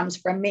definitely comes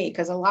from me,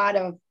 because a lot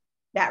of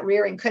that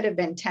rearing could have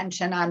been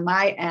tension on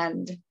my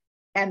end.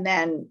 And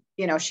then,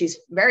 she's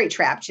very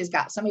trapped. She's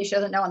got somebody she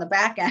doesn't know on the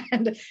back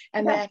end.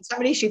 And then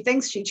somebody she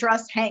thinks she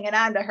trusts hanging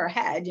on to her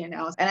head, And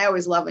I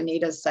always love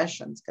Anita's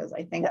sessions because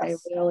I think they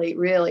really,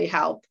 really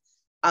help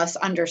us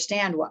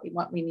understand what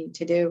we need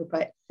to do.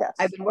 But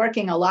I've been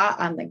working a lot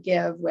on the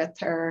give with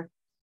her.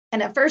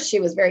 And at first she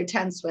was very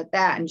tense with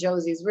that. And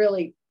Josie's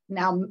really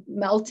now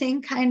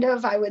melting kind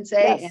of, I would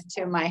say,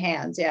 into my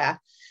hands. Yeah.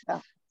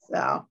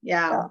 So,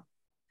 yeah.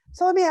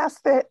 So let me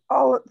ask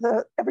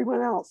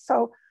everyone else.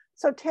 So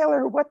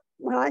Taylor,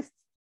 when I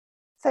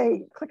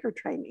say clicker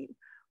training,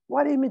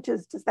 what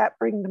images does that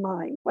bring to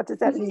mind? What does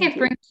that mean? It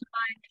brings to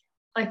mind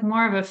like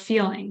more of a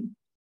feeling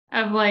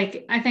of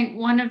like, I think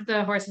one of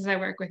the horses I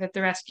work with at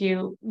the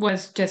rescue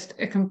was just,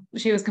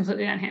 she was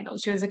completely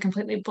unhandled. She was a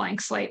completely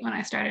blank slate when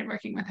I started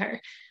working with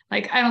her.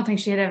 Like, I don't think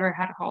she had ever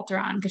had a halter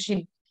on because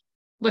she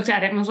looked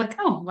at it and was like,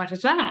 oh, what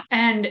is that?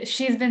 And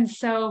she's been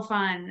so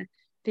fun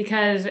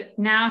because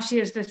now she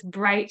is this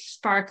bright,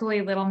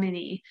 sparkly little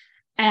mini.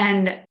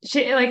 And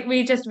she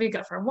we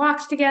go for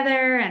walks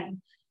together, and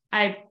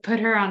I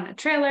put her on the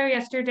trailer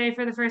yesterday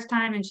for the first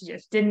time, and she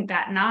just didn't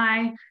bat an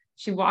eye.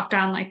 She walked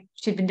on like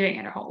she'd been doing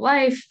it her whole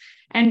life.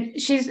 And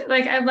she's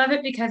like, I love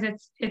it because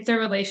it's a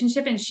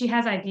relationship, and she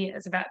has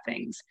ideas about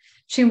things.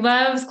 She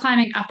loves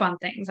climbing up on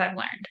things, I've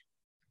learned.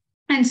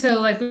 And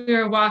so we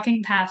were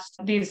walking past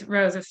these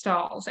rows of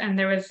stalls, and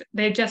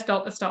they just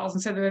built the stalls.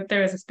 And so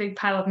there was this big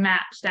pile of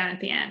maps down at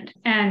the end.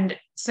 And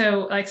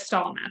so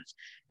stall maps.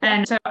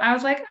 And so I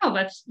was like, oh,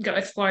 let's go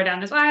explore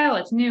down this aisle.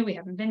 It's new. We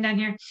haven't been down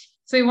here.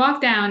 So we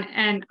walk down,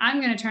 and I'm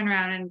going to turn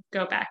around and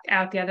go back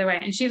out the other way.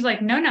 And she's like,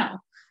 no,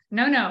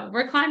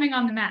 we're climbing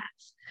on the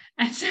mats.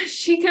 And so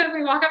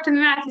we walk up to the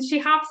mats, and she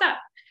hops up.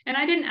 And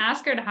I didn't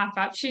ask her to hop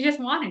up. She just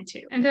wanted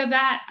to. And so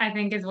that, I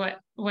think, is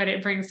what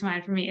it brings to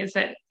mind for me, is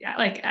that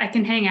I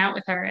can hang out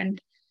with her,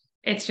 and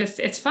it's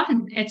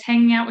fun. It's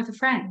hanging out with a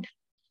friend.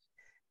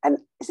 And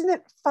isn't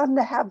it fun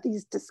to have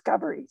these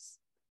discoveries,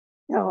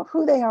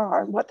 who they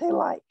are and what they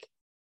like,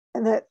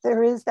 and that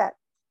there is that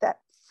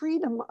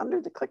freedom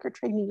under the clicker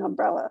training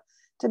umbrella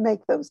to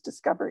make those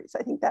discoveries.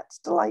 I think that's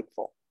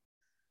delightful.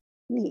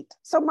 Neat.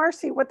 So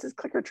Marcy, what does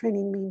clicker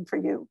training mean for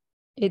you?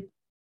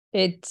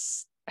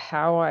 It's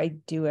how I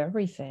do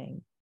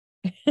everything.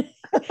 I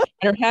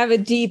don't have a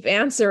deep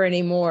answer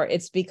anymore.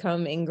 It's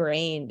become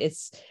ingrained.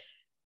 It's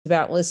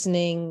about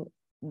listening.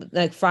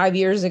 Like 5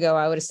 years ago,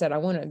 I would have said, I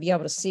want to be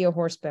able to see a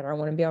horse better. I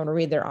want to be able to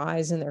read their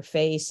eyes and their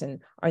face,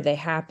 and are they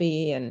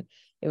happy? And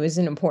it was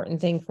an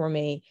important thing for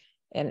me.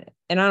 And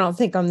I don't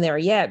think I'm there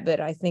yet,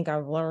 but I think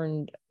I've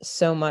learned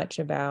so much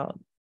about,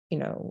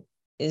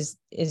 is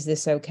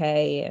this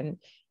okay? And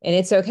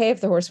it's okay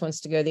if the horse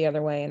wants to go the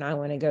other way and I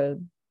want to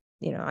go,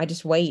 I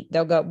just wait.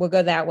 We'll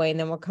go that way, and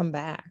then we'll come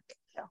back.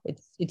 Yeah.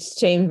 It's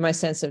changed my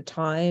sense of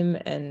time,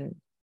 and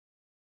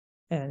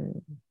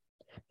it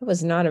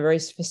was not a very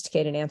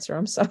sophisticated answer.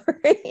 I'm sorry.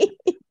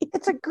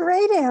 It's a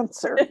great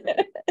answer.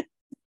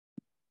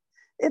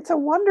 It's a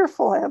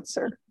wonderful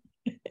answer.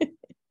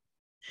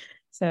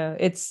 So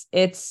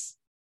it's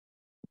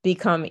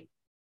become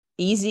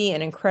easy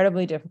and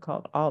incredibly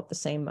difficult all at the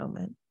same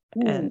moment.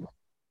 And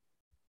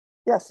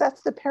yes,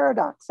 that's the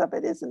paradox of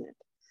it, isn't it?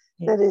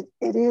 Yeah. That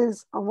it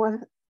is on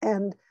one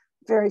end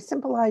very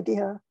simple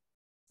idea,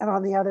 and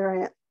on the other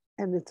end,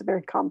 and it's a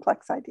very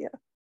complex idea,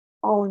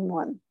 all in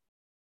one.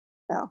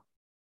 Yeah.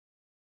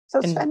 So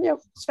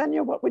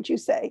Svenja, what would you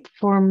say?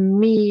 For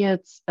me,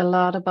 it's a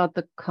lot about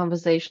the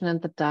conversation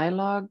and the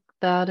dialogue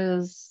that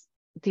is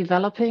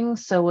developing.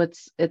 So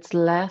it's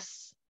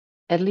less,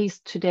 at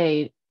least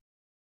today,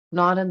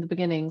 not in the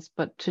beginnings,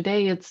 but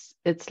today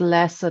it's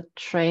less a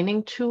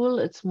training tool.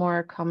 It's more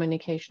a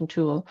communication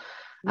tool.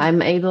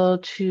 I'm able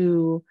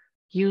to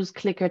use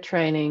clicker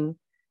training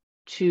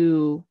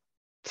to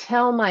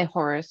tell my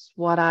horse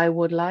what I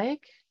would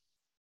like,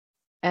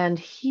 and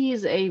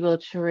he's able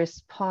to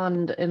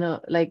respond in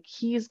a, like,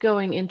 he's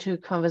going into a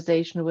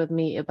conversation with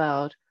me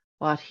about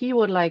what he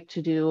would like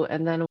to do,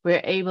 and then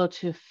we're able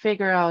to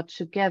figure out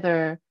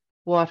together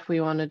what we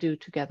want to do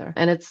together.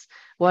 And it's,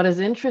 what is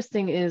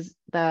interesting is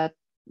that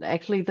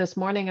actually this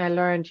morning I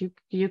learned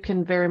you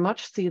can very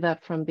much see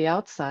that from the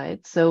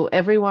outside. So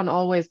everyone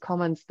always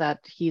comments that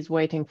he's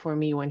waiting for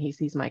me when he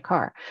sees my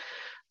car,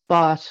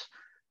 but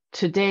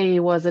today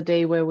was a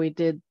day where we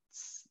did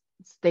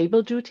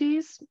stable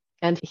duties,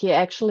 and he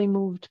actually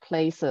moved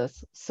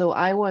places. So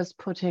I was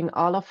putting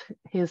all of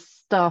his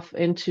stuff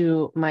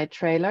into my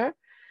trailer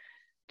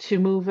to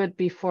move it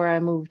before I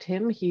moved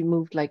him. He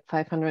moved like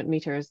 500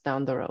 meters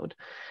down the road.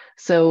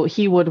 So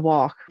he would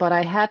walk, but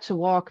I had to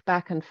walk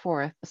back and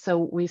forth. So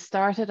we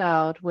started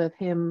out with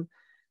him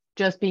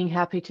just being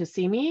happy to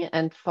see me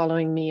and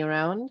following me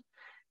around.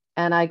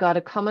 And I got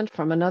a comment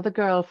from another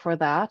girl for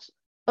that.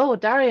 Oh,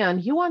 Darian,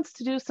 he wants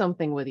to do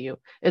something with you.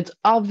 It's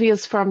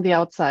obvious from the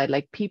outside,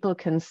 like people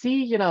can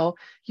see,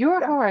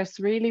 your horse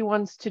really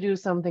wants to do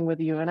something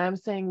with you. And I'm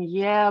saying,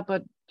 yeah,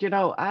 but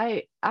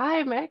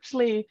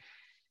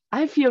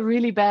I feel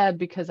really bad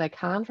because I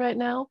can't right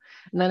now.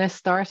 And then I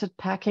started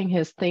packing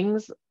his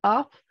things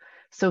up.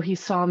 So he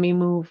saw me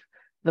move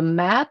the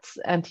mats,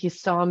 and he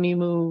saw me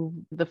move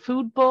the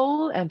food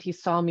bowl, and he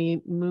saw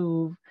me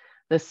move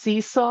the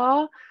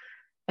seesaw,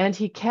 and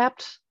he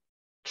kept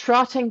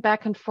trotting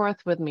back and forth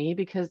with me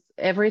because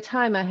every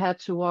time I had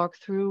to walk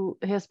through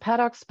his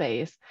paddock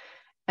space,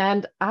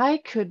 and I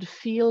could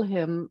feel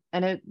him.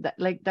 And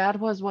that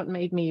was what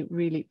made me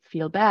really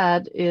feel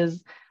bad,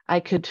 is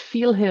I could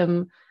feel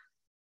him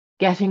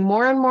getting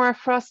more and more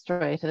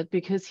frustrated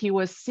because he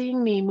was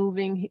seeing me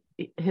moving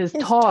his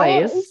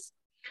toys,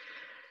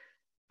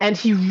 and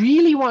he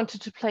really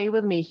wanted to play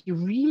with me. He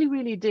really,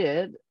 really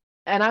did.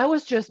 And I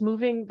was just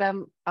moving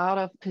them out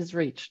of his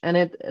reach. And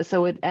it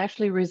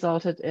actually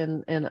resulted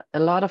in a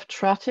lot of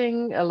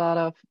trotting, a lot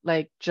of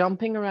like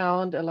jumping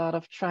around, a lot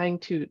of trying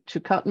to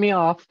cut me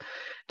off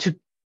to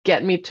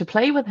get me to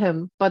play with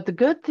him. But the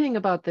good thing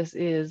about this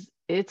is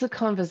it's a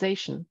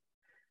conversation.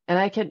 And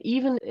I can,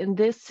 even in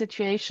this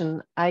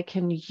situation, I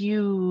can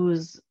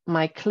use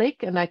my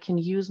click and I can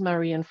use my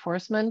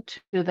reinforcement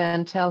to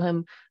then tell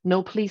him,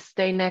 no, please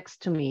stay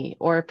next to me,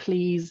 or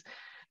please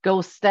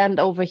go stand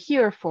over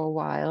here for a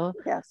while,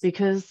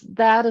 because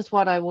that is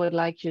what I would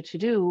like you to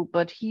do.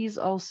 But he's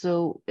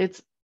also,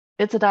 it's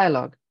a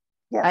dialogue.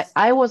 Yes.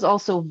 I was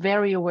also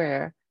very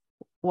aware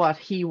what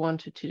he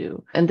wanted to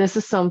do. And this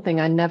is something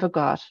I never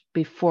got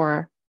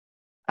before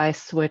I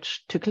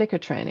switched to clicker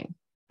training.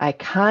 I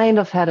kind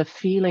of had a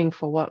feeling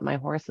for what my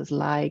horses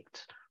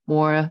liked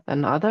more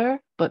than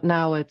other, but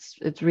now it's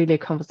really a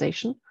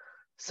conversation.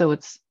 So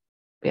it's,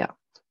 yeah.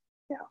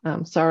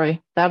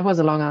 Sorry, that was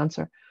a long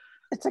answer.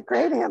 It's a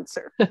great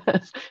answer.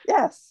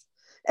 Yes.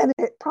 And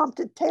it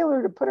prompted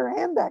Taylor to put her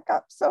hand back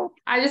up. So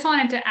I just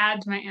wanted to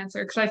add to my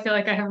answer because I feel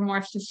like I have a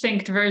more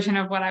succinct version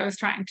of what I was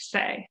trying to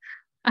say.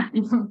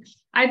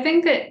 I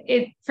think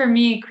that for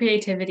me,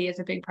 creativity is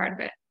a big part of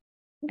it.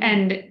 Mm-hmm.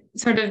 And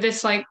sort of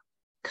this like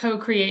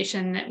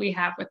co-creation that we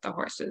have with the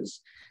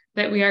horses,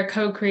 that we are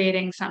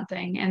co-creating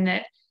something, and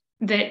that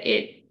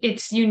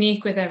it's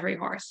unique with every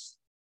horse,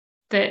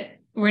 that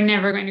we're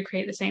never going to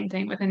create the same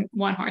thing with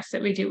one horse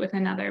that we do with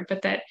another,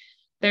 but that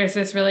there's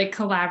this really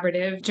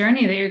collaborative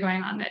journey that you're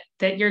going on,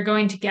 that you're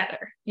going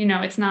together.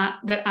 It's not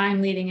that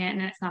I'm leading it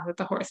and it's not that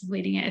the horse is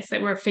leading it. It's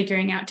that we're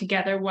figuring out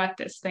together what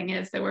this thing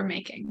is that we're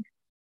making.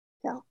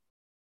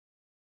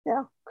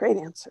 Yeah, great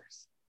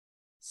answers.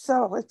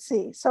 So let's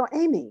see. So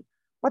Amy,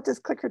 what does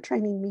clicker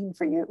training mean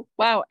for you?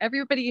 Wow,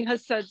 everybody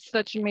has said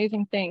such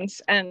amazing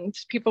things and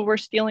people were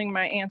stealing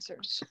my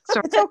answers.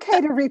 So it's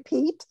okay to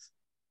repeat.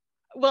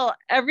 Well,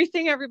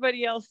 everything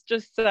everybody else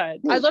just said.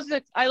 Yes.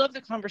 I love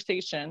the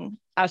conversation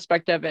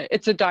aspect of it.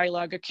 It's a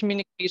dialogue, a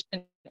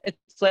communication.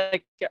 It's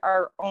like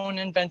our own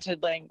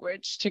invented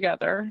language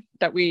together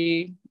that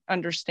we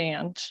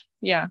understand.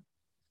 Yeah.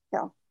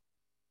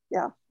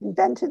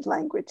 Invented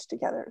language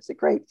together is a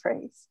great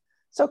phrase.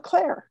 So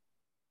Claire,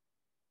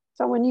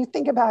 so when you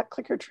think about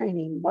clicker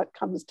training, what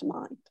comes to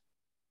mind?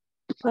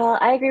 Well,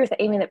 I agree with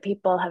Amy that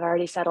people have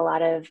already said a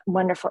lot of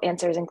wonderful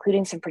answers,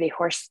 including some pretty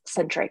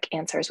horse-centric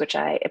answers, which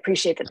I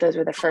appreciate that those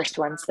were the first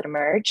ones that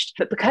emerged.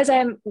 But because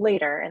I'm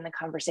later in the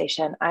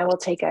conversation, I will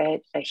take a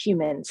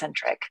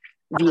human-centric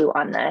view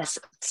on this.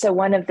 So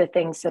one of the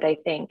things that I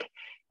think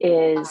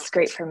is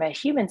great from a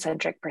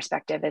human-centric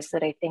perspective is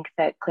that I think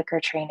that clicker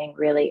training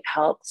really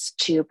helps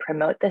to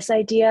promote this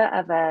idea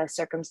of a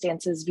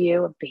circumstances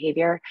view of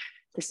behavior.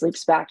 This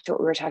loops back to what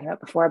we were talking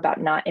about before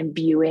about not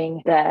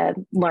imbuing the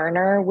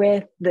learner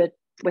with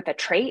a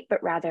trait,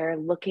 but rather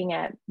looking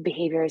at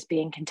behavior as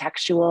being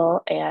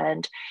contextual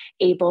and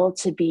able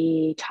to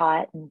be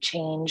taught and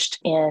changed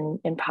in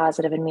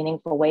positive and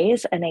meaningful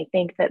ways. And I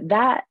think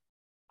that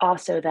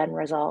also then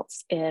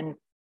results in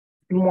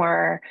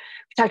more,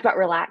 we talked about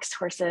relaxed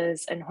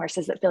horses and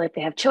horses that feel like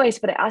they have choice,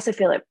 but I also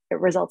feel it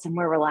results in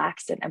more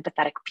relaxed and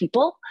empathetic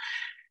people.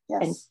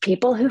 Yes. And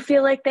people who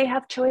feel like they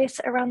have choice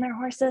around their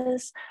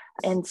horses.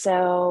 And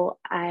so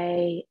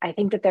I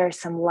think that there are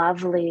some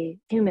lovely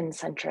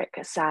human-centric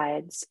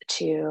sides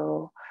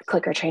to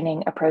clicker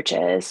training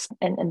approaches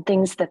and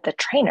things that the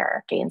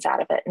trainer gains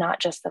out of it, not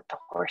just that the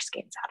horse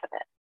gains out of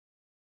it.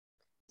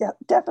 Yeah,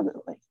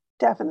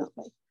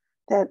 definitely.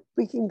 That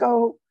we can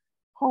go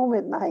home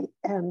at night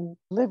and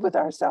live with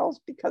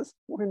ourselves because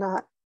we're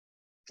not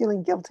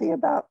feeling guilty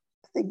about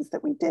things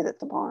that we did at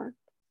the barn.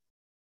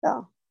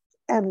 Yeah.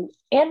 And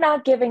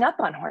not giving up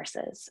on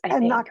horses, I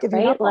think, not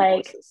giving right? up on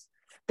horses.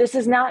 This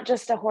is not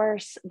just a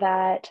horse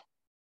that,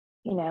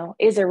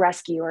 is a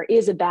rescue or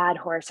is a bad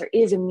horse or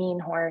is a mean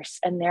horse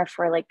and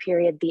therefore like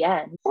period, the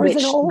end. Or is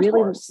an old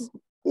horse.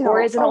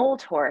 Or is an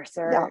old horse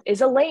or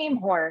is a lame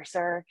horse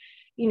or,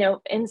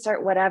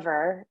 insert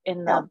whatever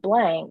in the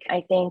blank.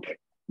 I think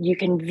you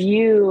can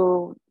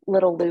view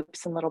little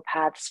loops and little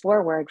paths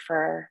forward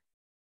for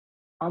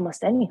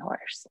almost any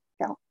horse.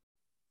 Yeah,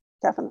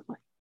 definitely.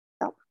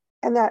 Yeah.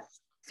 And that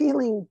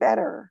feeling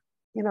better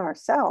in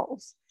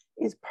ourselves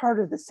is part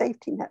of the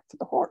safety net for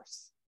the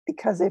horse.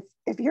 Because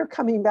if you're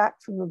coming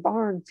back from the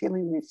barn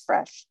feeling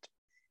refreshed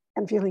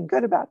and feeling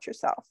good about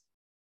yourself,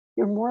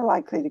 you're more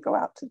likely to go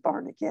out to the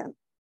barn again.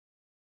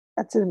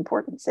 That's an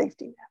important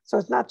safety net. So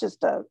it's not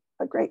just a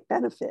great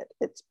benefit,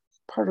 it's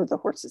part of the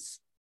horse's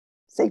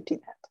safety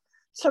net.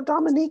 So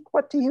Dominique,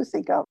 what do you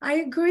think of? I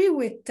agree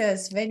with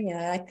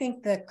Svenja. I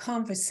think the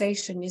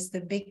conversation is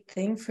the big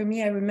thing for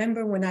me. I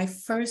remember when I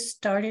first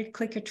started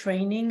clicker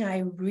training, I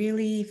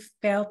really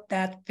felt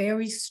that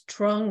very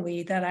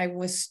strongly that I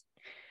was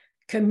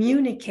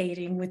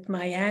communicating with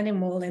my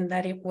animal and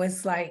that it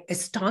was like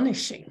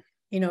astonishing.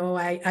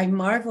 I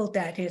marveled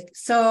at it.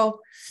 So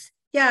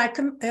yeah,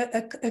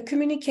 a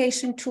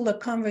communication tool, a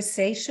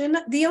conversation.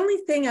 The only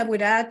thing I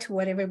would add to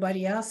what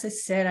everybody else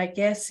has said, I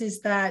guess, is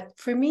that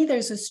for me,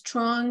 there's a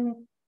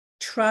strong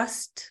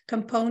trust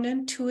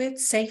component to it.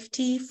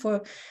 Safety,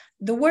 for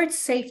the word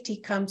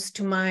safety comes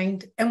to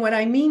mind. And what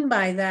I mean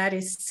by that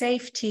is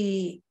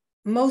safety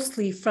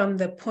mostly from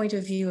the point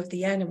of view of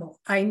the animal.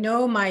 I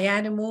know my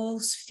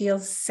animals feel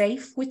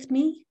safe with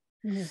me.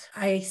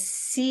 I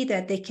see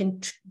that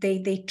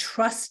they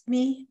trust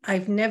me.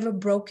 I've never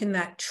broken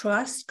that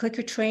trust.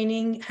 Clicker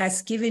training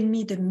has given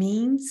me the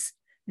means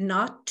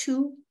not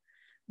to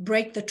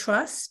break the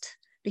trust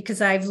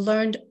because I've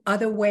learned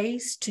other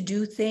ways to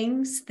do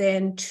things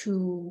than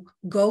to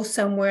go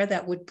somewhere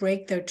that would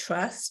break their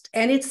trust.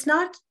 And it's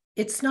not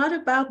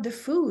about the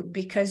food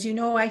because,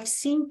 I've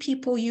seen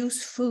people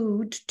use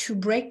food to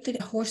break the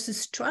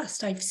horse's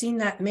trust. I've seen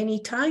that many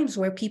times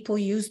where people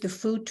use the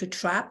food to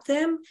trap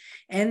them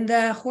and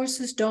the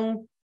horses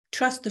don't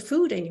trust the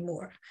food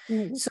anymore.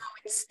 Mm-hmm. So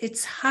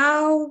it's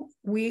how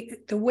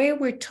the way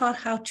we're taught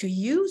how to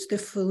use the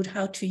food,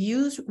 how to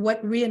use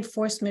what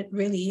reinforcement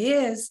really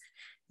is,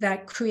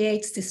 that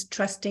creates this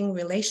trusting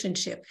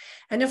relationship.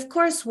 And of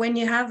course, when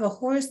you have a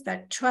horse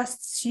that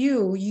trusts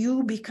you,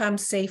 you become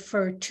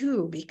safer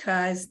too,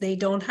 because they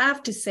don't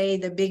have to say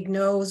the big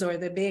nose or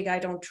the big, I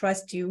don't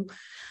trust you.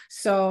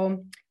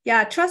 So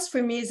yeah, trust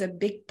for me is a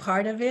big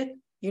part of it.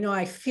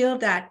 I feel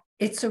that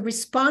it's a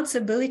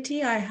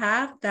responsibility I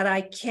have that I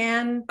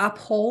can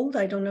uphold.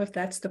 I don't know if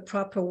that's the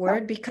proper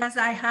word, because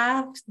I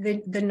have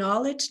the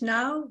knowledge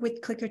now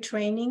with clicker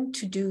training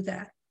to do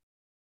that.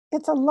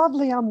 It's a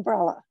lovely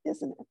umbrella,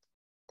 isn't it,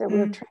 that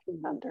we're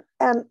training under.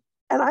 And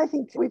I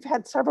think we've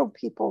had several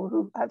people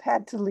who have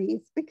had to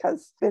leave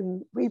because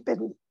we've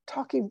been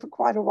talking for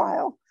quite a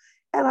while.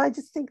 And I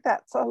just think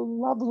that's a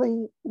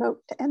lovely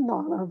note to end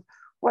on of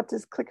what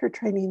does clicker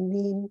training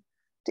mean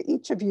to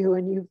each of you.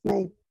 And you've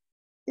made,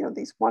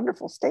 these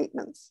wonderful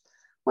statements.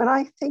 When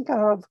I think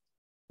of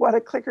what a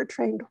clicker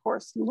trained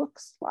horse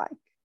looks like,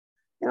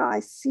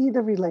 I see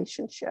the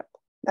relationship.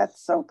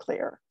 That's so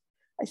clear.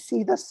 I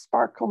see the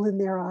sparkle in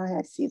their eye.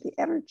 I see the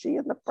energy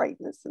and the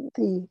brightness and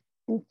the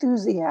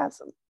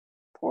enthusiasm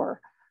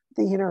for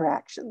the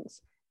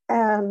interactions.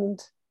 And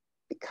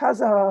because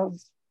of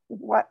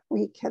what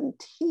we can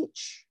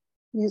teach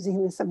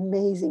using this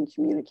amazing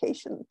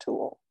communication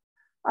tool,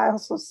 I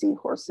also see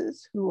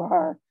horses who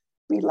are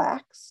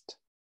relaxed,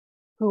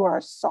 who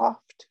are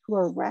soft, who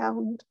are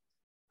round,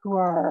 who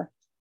are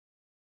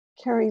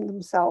carrying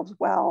themselves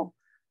well,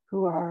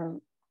 who are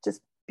just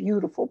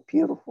beautiful,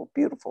 beautiful,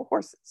 beautiful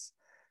horses.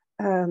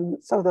 And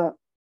so the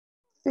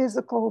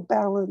physical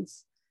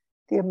balance,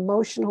 the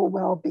emotional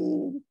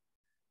well-being,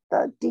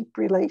 the deep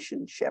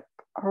relationship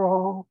are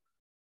all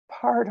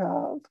part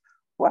of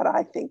what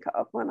I think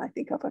of when I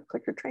think of a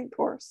clicker trained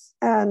horse.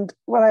 And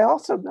what I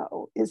also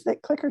know is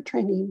that clicker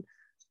training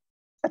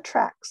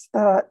attracts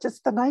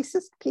just the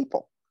nicest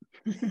people.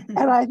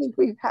 And I think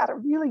we've had a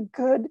really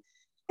good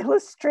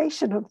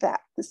illustration of that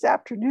this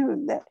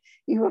afternoon, that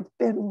you have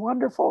been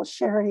wonderful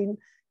sharing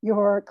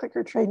your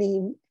clicker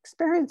training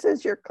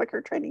experiences, your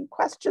clicker training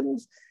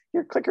questions,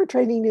 your clicker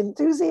training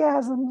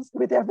enthusiasms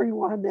with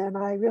everyone. And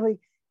I really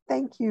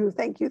thank you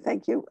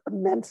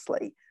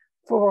immensely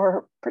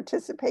for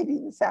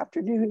participating this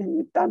afternoon. And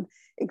you've done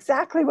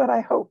exactly what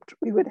I hoped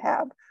we would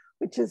have,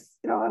 which is,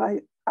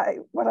 and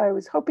what I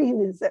was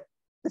hoping is that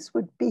this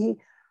would be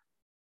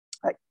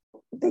like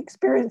the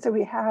experience that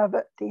we have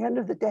at the end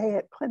of the day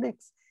at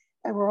clinics,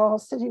 and we're all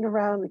sitting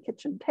around the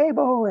kitchen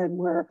table and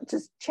we're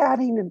just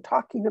chatting and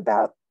talking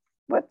about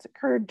what's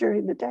occurred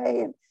during the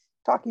day and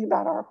talking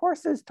about our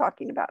horses,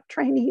 talking about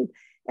training.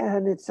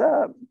 And it's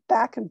a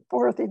back and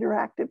forth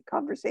interactive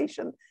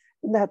conversation.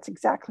 And that's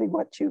exactly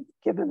what you've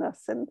given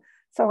us. And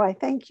so I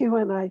thank you.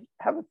 And I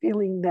have a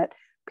feeling that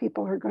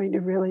people are going to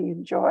really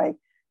enjoy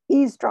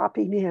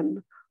eavesdropping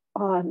in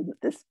on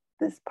this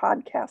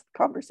podcast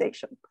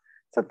conversation.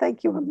 So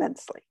thank you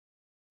immensely.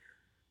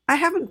 I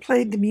haven't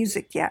played the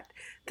music yet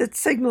that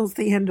signals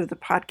the end of the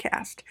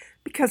podcast,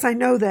 because I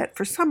know that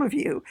for some of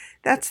you,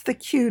 that's the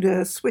cue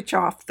to switch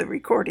off the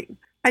recording.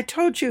 I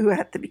told you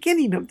at the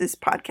beginning of this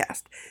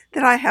podcast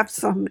that I have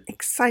some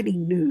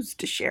exciting news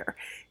to share,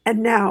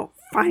 and now,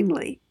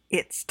 finally,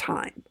 it's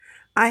time.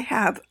 I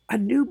have a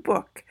new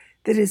book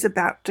that is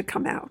about to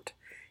come out.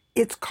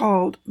 It's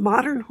called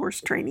Modern Horse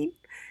Training,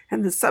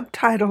 and the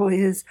subtitle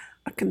is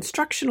A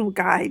Constructional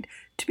Guide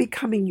to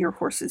Becoming Your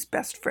Horse's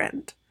Best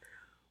Friend.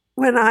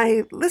 When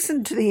I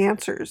listened to the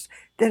answers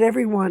that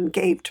everyone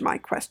gave to my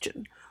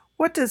question,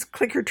 what does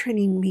clicker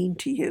training mean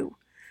to you?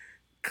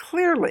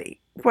 Clearly,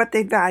 what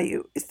they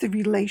value is the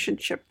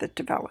relationship that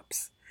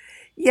develops.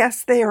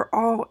 Yes, they are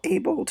all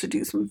able to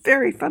do some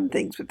very fun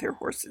things with their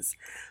horses,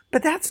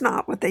 but that's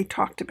not what they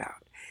talked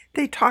about.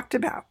 They talked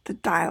about the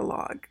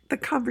dialogue, the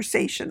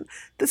conversation,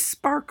 the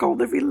sparkle,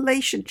 the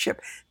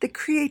relationship, the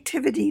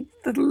creativity,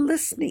 the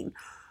listening.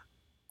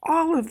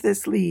 All of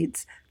this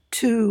leads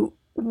to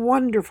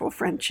wonderful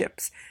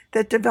friendships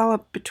that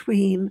develop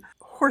between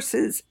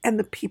horses and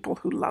the people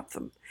who love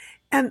them.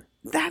 And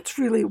that's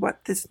really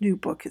what this new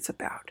book is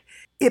about.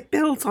 It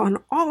builds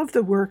on all of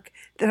the work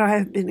that I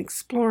have been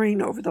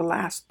exploring over the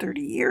last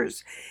 30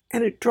 years,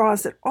 and it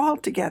draws it all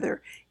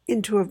together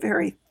into a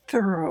very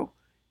thorough,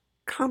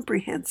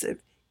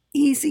 comprehensive,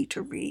 easy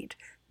to read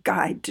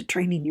guide to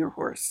training your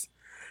horse.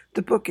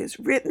 The book is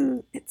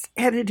written, it's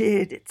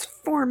edited, it's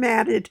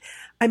formatted.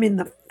 I'm in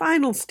the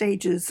final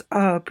stages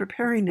of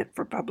preparing it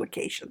for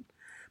publication.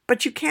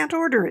 But you can't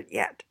order it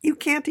yet. You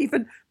can't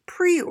even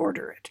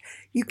pre-order it.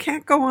 You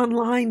can't go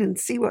online and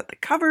see what the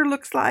cover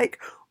looks like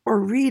or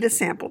read a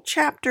sample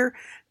chapter.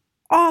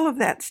 All of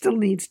that still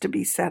needs to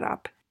be set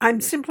up.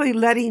 I'm simply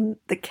letting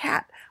the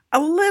cat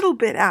a little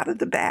bit out of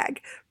the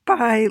bag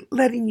by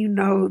letting you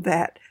know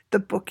that the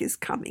book is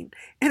coming,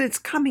 and it's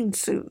coming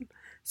soon.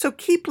 So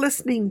keep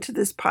listening to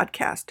this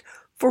podcast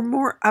for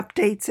more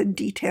updates and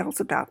details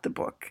about the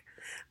book.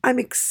 I'm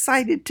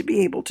excited to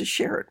be able to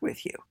share it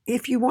with you.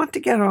 If you want to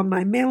get on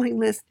my mailing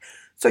list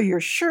so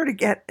you're sure to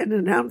get an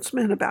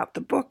announcement about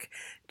the book,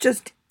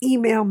 just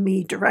email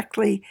me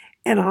directly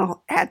and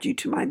I'll add you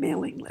to my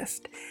mailing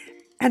list.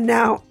 And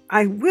now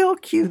I will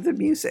cue the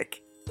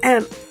music.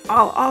 And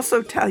I'll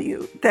also tell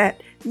you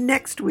that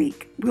next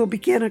week we'll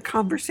begin a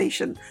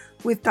conversation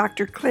with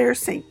Dr. Claire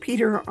St.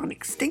 Peter on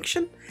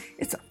extinction.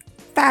 It's a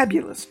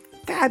fabulous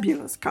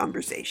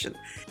conversation.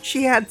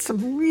 She had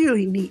some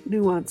really neat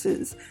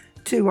nuances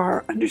to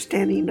our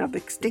understanding of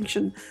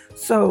extinction,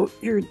 so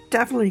you're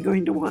definitely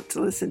going to want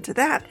to listen to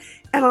that,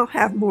 and I'll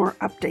have more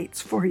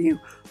updates for you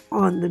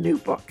on the new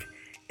book.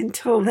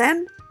 Until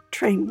then,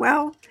 train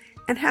well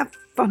and have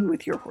fun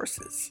with your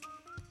horses.